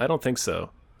 know. I don't think so.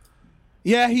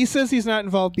 Yeah, he says he's not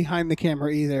involved behind the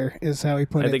camera either, is how he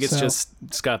put it. I think it's so. just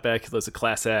Scott Bakula's a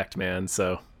class act, man.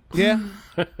 So, Yeah.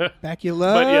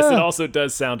 Bakula. but yes, it also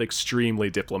does sound extremely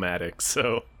diplomatic.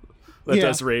 So that Yeah.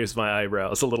 does raise my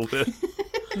eyebrows a little bit.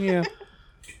 Yeah.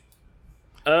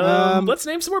 Let's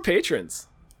name some more patrons.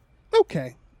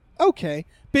 Okay.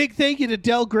 Big thank you to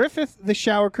Del Griffith, the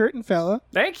shower curtain fella.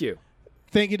 Thank you.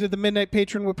 Thank you to the Midnight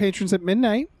Patron with Patrons at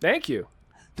Midnight. Thank you.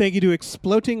 Thank you to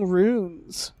Exploding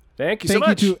Runes. Thank you Thank so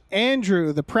much. you to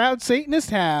Andrew, the proud Satanist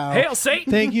Hal. Hail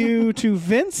Satan. Thank you to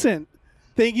Vincent.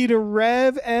 Thank you to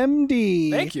Rev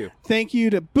MD. Thank you. Thank you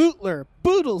to Bootler,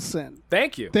 Boodleson.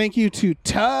 Thank you. Thank you to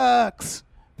Tux.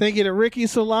 Thank you to Ricky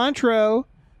Cilantro.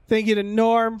 Thank you to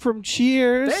Norm from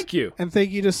Cheers. Thank you. And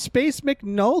thank you to Space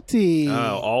McNulty.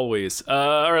 Oh, always.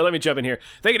 All right, let me jump in here.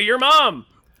 Thank you to your mom.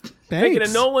 Thank you to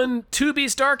Thanks. Nolan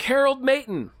Tubies Dark Harold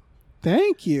Mayton.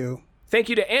 Thank you. Thank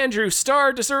you to Andrew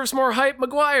Star Deserves More Hype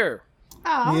McGuire.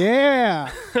 Oh, Yeah.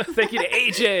 Thank you to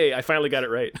AJ. I finally got it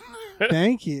right.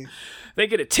 Thank you.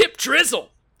 Thank you to Tip Drizzle.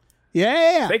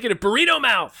 Yeah. Thank you to Burrito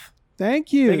Mouth.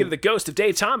 Thank you. Thank you to the Ghost of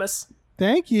Dave Thomas.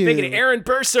 Thank you. Thank you to Aaron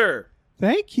Burser.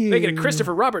 Thank you. Thank you to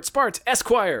Christopher Robert Sparts,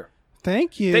 Esquire.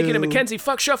 Thank you. Thank you to Mackenzie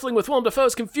Fuck Shuffling with Willem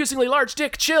Dafoe's Confusingly Large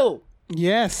Dick Chill.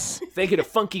 Yes. Thank you to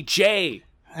Funky J.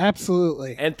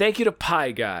 Absolutely. And thank you to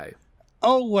Pie Guy.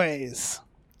 Always.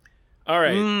 All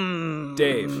right,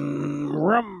 Dave.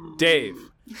 Rum. Dave,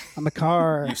 I'm a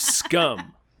car. you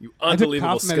scum. You I took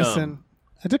unbelievable cough scum. medicine.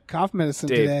 I took cough medicine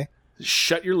Dave, today.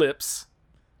 shut your lips.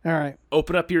 All right.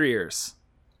 Open up your ears.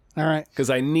 All right. Because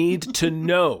I need to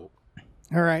know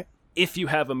All right. if you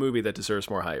have a movie that deserves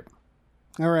more hype.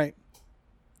 All right.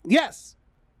 Yes.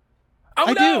 Oh,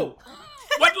 I no!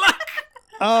 What luck!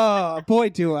 Oh, boy,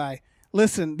 do I.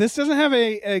 Listen, this doesn't have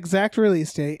a exact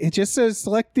release date. It just says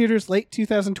select theaters late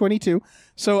 2022.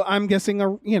 So I'm guessing,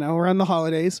 around the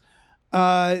holidays.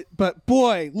 But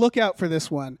boy, look out for this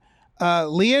one.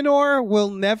 Leonore Will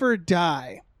Never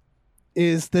Die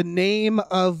is the name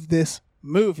of this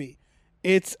movie.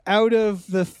 It's out of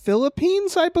the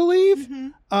Philippines, I believe.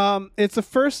 It's a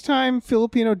first-time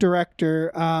Filipino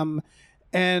director,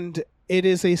 and it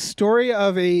is a story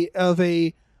of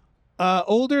a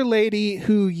older lady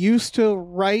who used to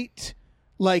write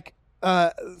like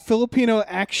Filipino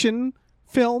action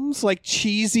films, like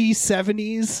cheesy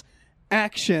 70s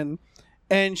action,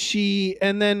 and she's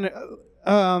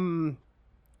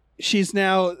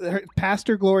now past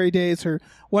her glory days.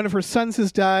 One of her sons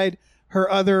has died. Her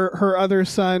other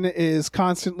son is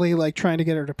constantly like trying to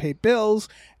get her to pay bills,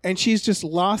 and she's just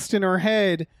lost in her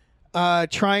head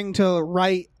trying to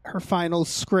write her final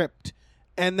script.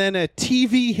 And then a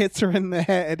TV hits her in the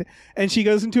head, and she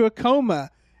goes into a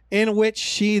coma, in which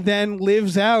she then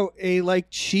lives out a like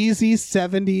cheesy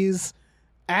 70s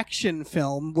action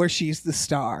film where she's the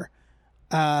star.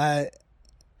 It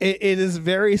is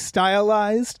very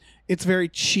stylized. It's very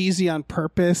cheesy on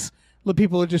purpose.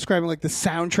 People are describing like the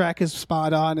soundtrack is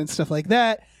spot on and stuff like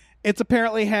that. It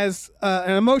apparently has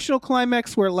an emotional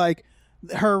climax where like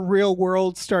her real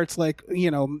world starts like,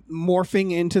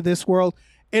 morphing into this world.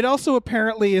 It also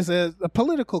apparently is a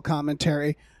political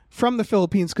commentary from the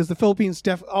Philippines, because the Philippines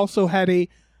also had a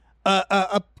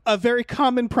very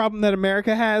common problem that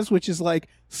America has, which is like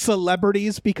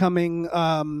celebrities becoming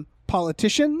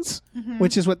politicians,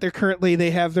 which is what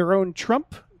they have their own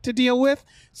Trump to deal with.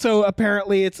 So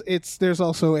apparently there's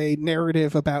also a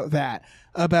narrative about that,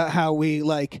 about how we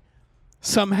like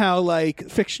somehow like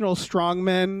fictional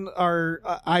strongmen are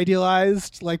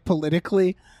idealized like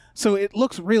politically. So it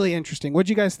looks really interesting. What'd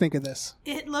you guys think of this?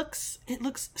 it looks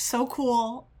so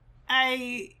cool.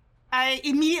 I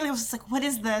immediately was just like, what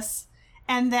is this?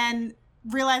 And then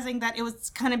realizing that it was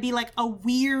gonna be like a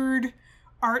weird,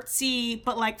 artsy,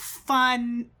 but like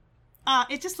fun.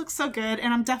 It just looks so good,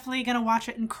 and I'm definitely gonna watch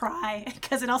it and cry,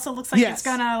 because it also looks like Yes. it's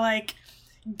gonna like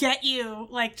get you,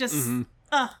 like just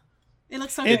it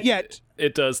looks so good.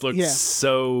 It does look Yeah.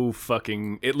 so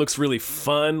fucking... It looks really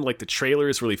fun. Like, the trailer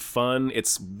is really fun.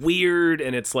 It's weird,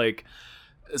 and it's, like,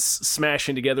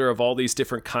 smashing together of all these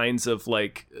different kinds of,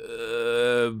 like,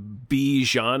 B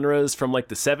genres from, like,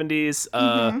 the 70s.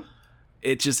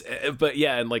 It just... But,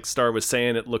 yeah, and like Star was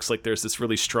saying, it looks like there's this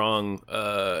really strong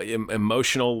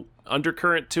emotional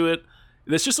undercurrent to it.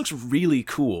 This just looks really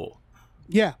cool.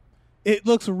 Yeah, it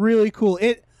looks really cool.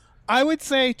 I would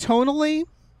say tonally,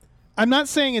 I'm not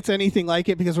saying it's anything like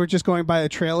it because we're just going by a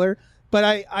trailer, but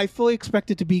I fully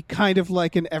expect it to be kind of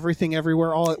like an Everything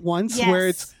Everywhere All at Once, Yes. where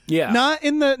it's Yeah. not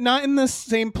in the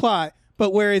same plot,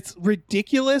 but where it's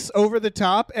ridiculous, over the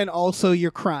top, and also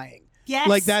you're crying. Yes.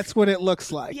 Like, that's what it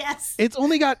looks like. Yes. It's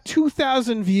only got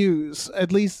 2,000 views,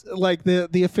 at least, like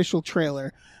the official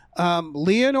trailer.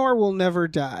 Leonor Will Never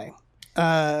Die.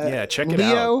 Check it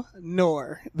out.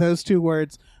 Leonor, those two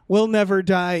words, will never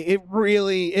die.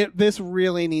 This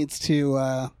really needs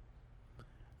to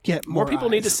get More people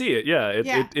need to eyes. see it. Yeah,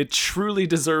 it truly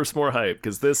deserves more hype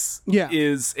because this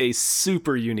is a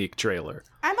super unique trailer.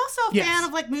 I'm also a fan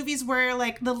of like movies where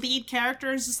like the lead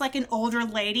character is just like an older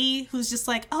lady who's just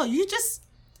like, oh, you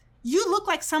look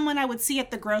like someone I would see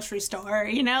at the grocery store,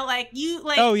 you know, like you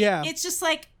like. Oh yeah. It's just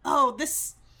like, oh,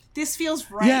 this feels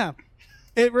right. Yeah.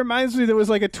 It reminds me, there was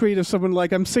like a tweet of someone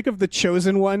like, I'm sick of the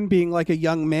chosen one being like a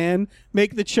young man.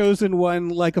 Make the chosen one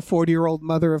like a 40-year-old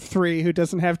mother of 3 who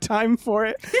doesn't have time for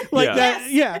it. Like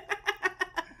that. Yeah.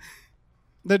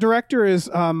 The director is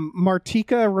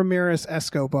Martika Ramirez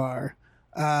Escobar.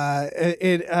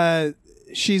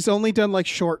 She's only done like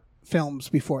short films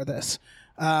before this.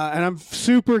 And I'm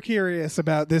super curious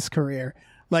about this career.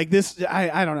 Like this,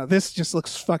 I don't know. This just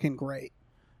looks fucking great.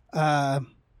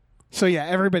 So yeah,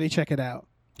 everybody check it out.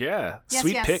 Yeah, Yes,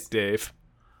 sweet yes. pick, Dave.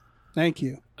 Thank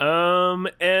you.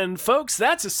 And folks,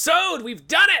 that's a sode. We've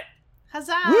done it.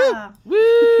 Huzzah!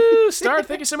 Woo! Star,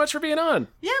 thank you so much for being on.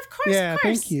 Yeah, of course. Yeah, of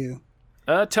course. thank you.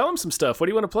 Tell them some stuff. What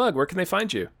do you want to plug? Where can they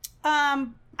find you?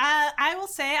 I will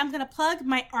say I'm gonna plug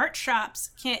my art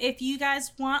shops. If you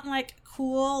guys want like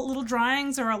cool little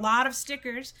drawings or a lot of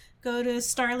stickers, go to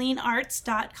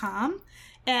starlenearts.com.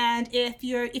 And if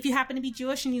you happen to be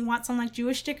Jewish and you want some like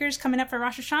Jewish stickers coming up for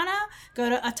Rosh Hashanah, go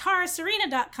to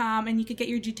atarasarena.com and you could get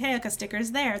your Judaica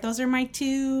stickers there. Those are my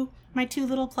two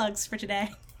little plugs for today.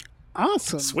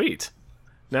 Awesome. Sweet.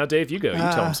 Now, Dave, you go. You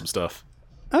tell them some stuff.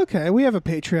 Okay, we have a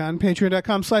Patreon,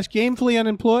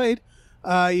 patreon.com/gamefullyunemployed.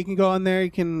 You can go on there.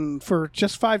 You can, for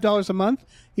just $5 a month,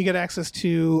 you get access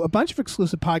to a bunch of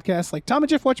exclusive podcasts like Tom and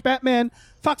Jeff Watch Batman,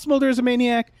 Fox Mulder is a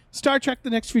Maniac, Star Trek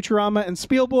The Next Futurama, and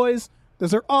Spiel Boys.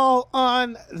 Those are all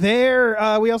on there.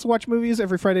 We also watch movies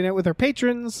every Friday night with our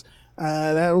patrons.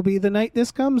 That will be the night this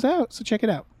comes out, so check it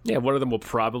out. Yeah, one of them will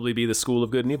probably be the School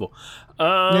of Good and Evil.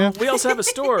 Yeah. We also have a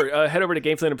store. Head over to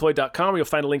gamefullyunemployed.com where you'll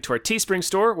find a link to our Teespring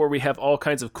store where we have all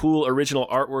kinds of cool original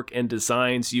artwork and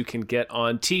designs you can get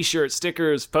on t-shirts,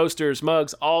 stickers, posters,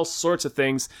 mugs, all sorts of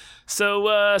things.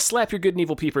 So slap your good and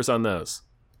evil peepers on those.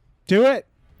 Do it.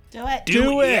 Do it.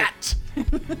 Do it.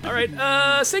 All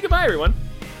right, say goodbye, everyone.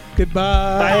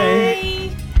 Goodbye.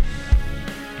 Bye.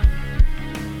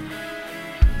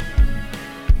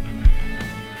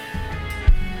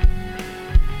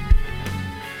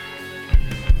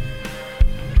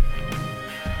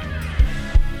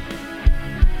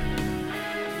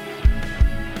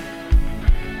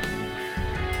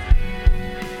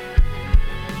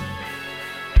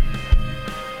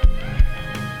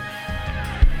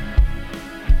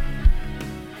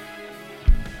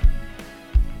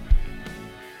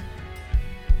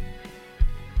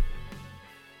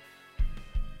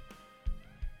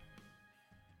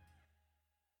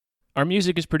 Our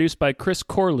music is produced by Chris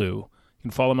Corlew. You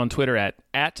can follow him on Twitter at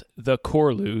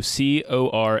 @thecorlew,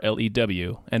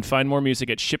 Corlew, and find more music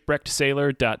at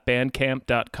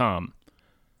shipwreckedsailor.bandcamp.com.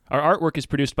 Our artwork is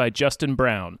produced by Justin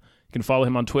Brown. You can follow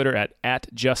him on Twitter at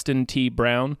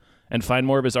 @JustinTBrown, and find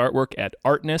more of his artwork at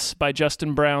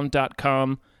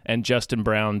artnessbyjustinbrown.com and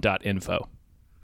justinbrown.info.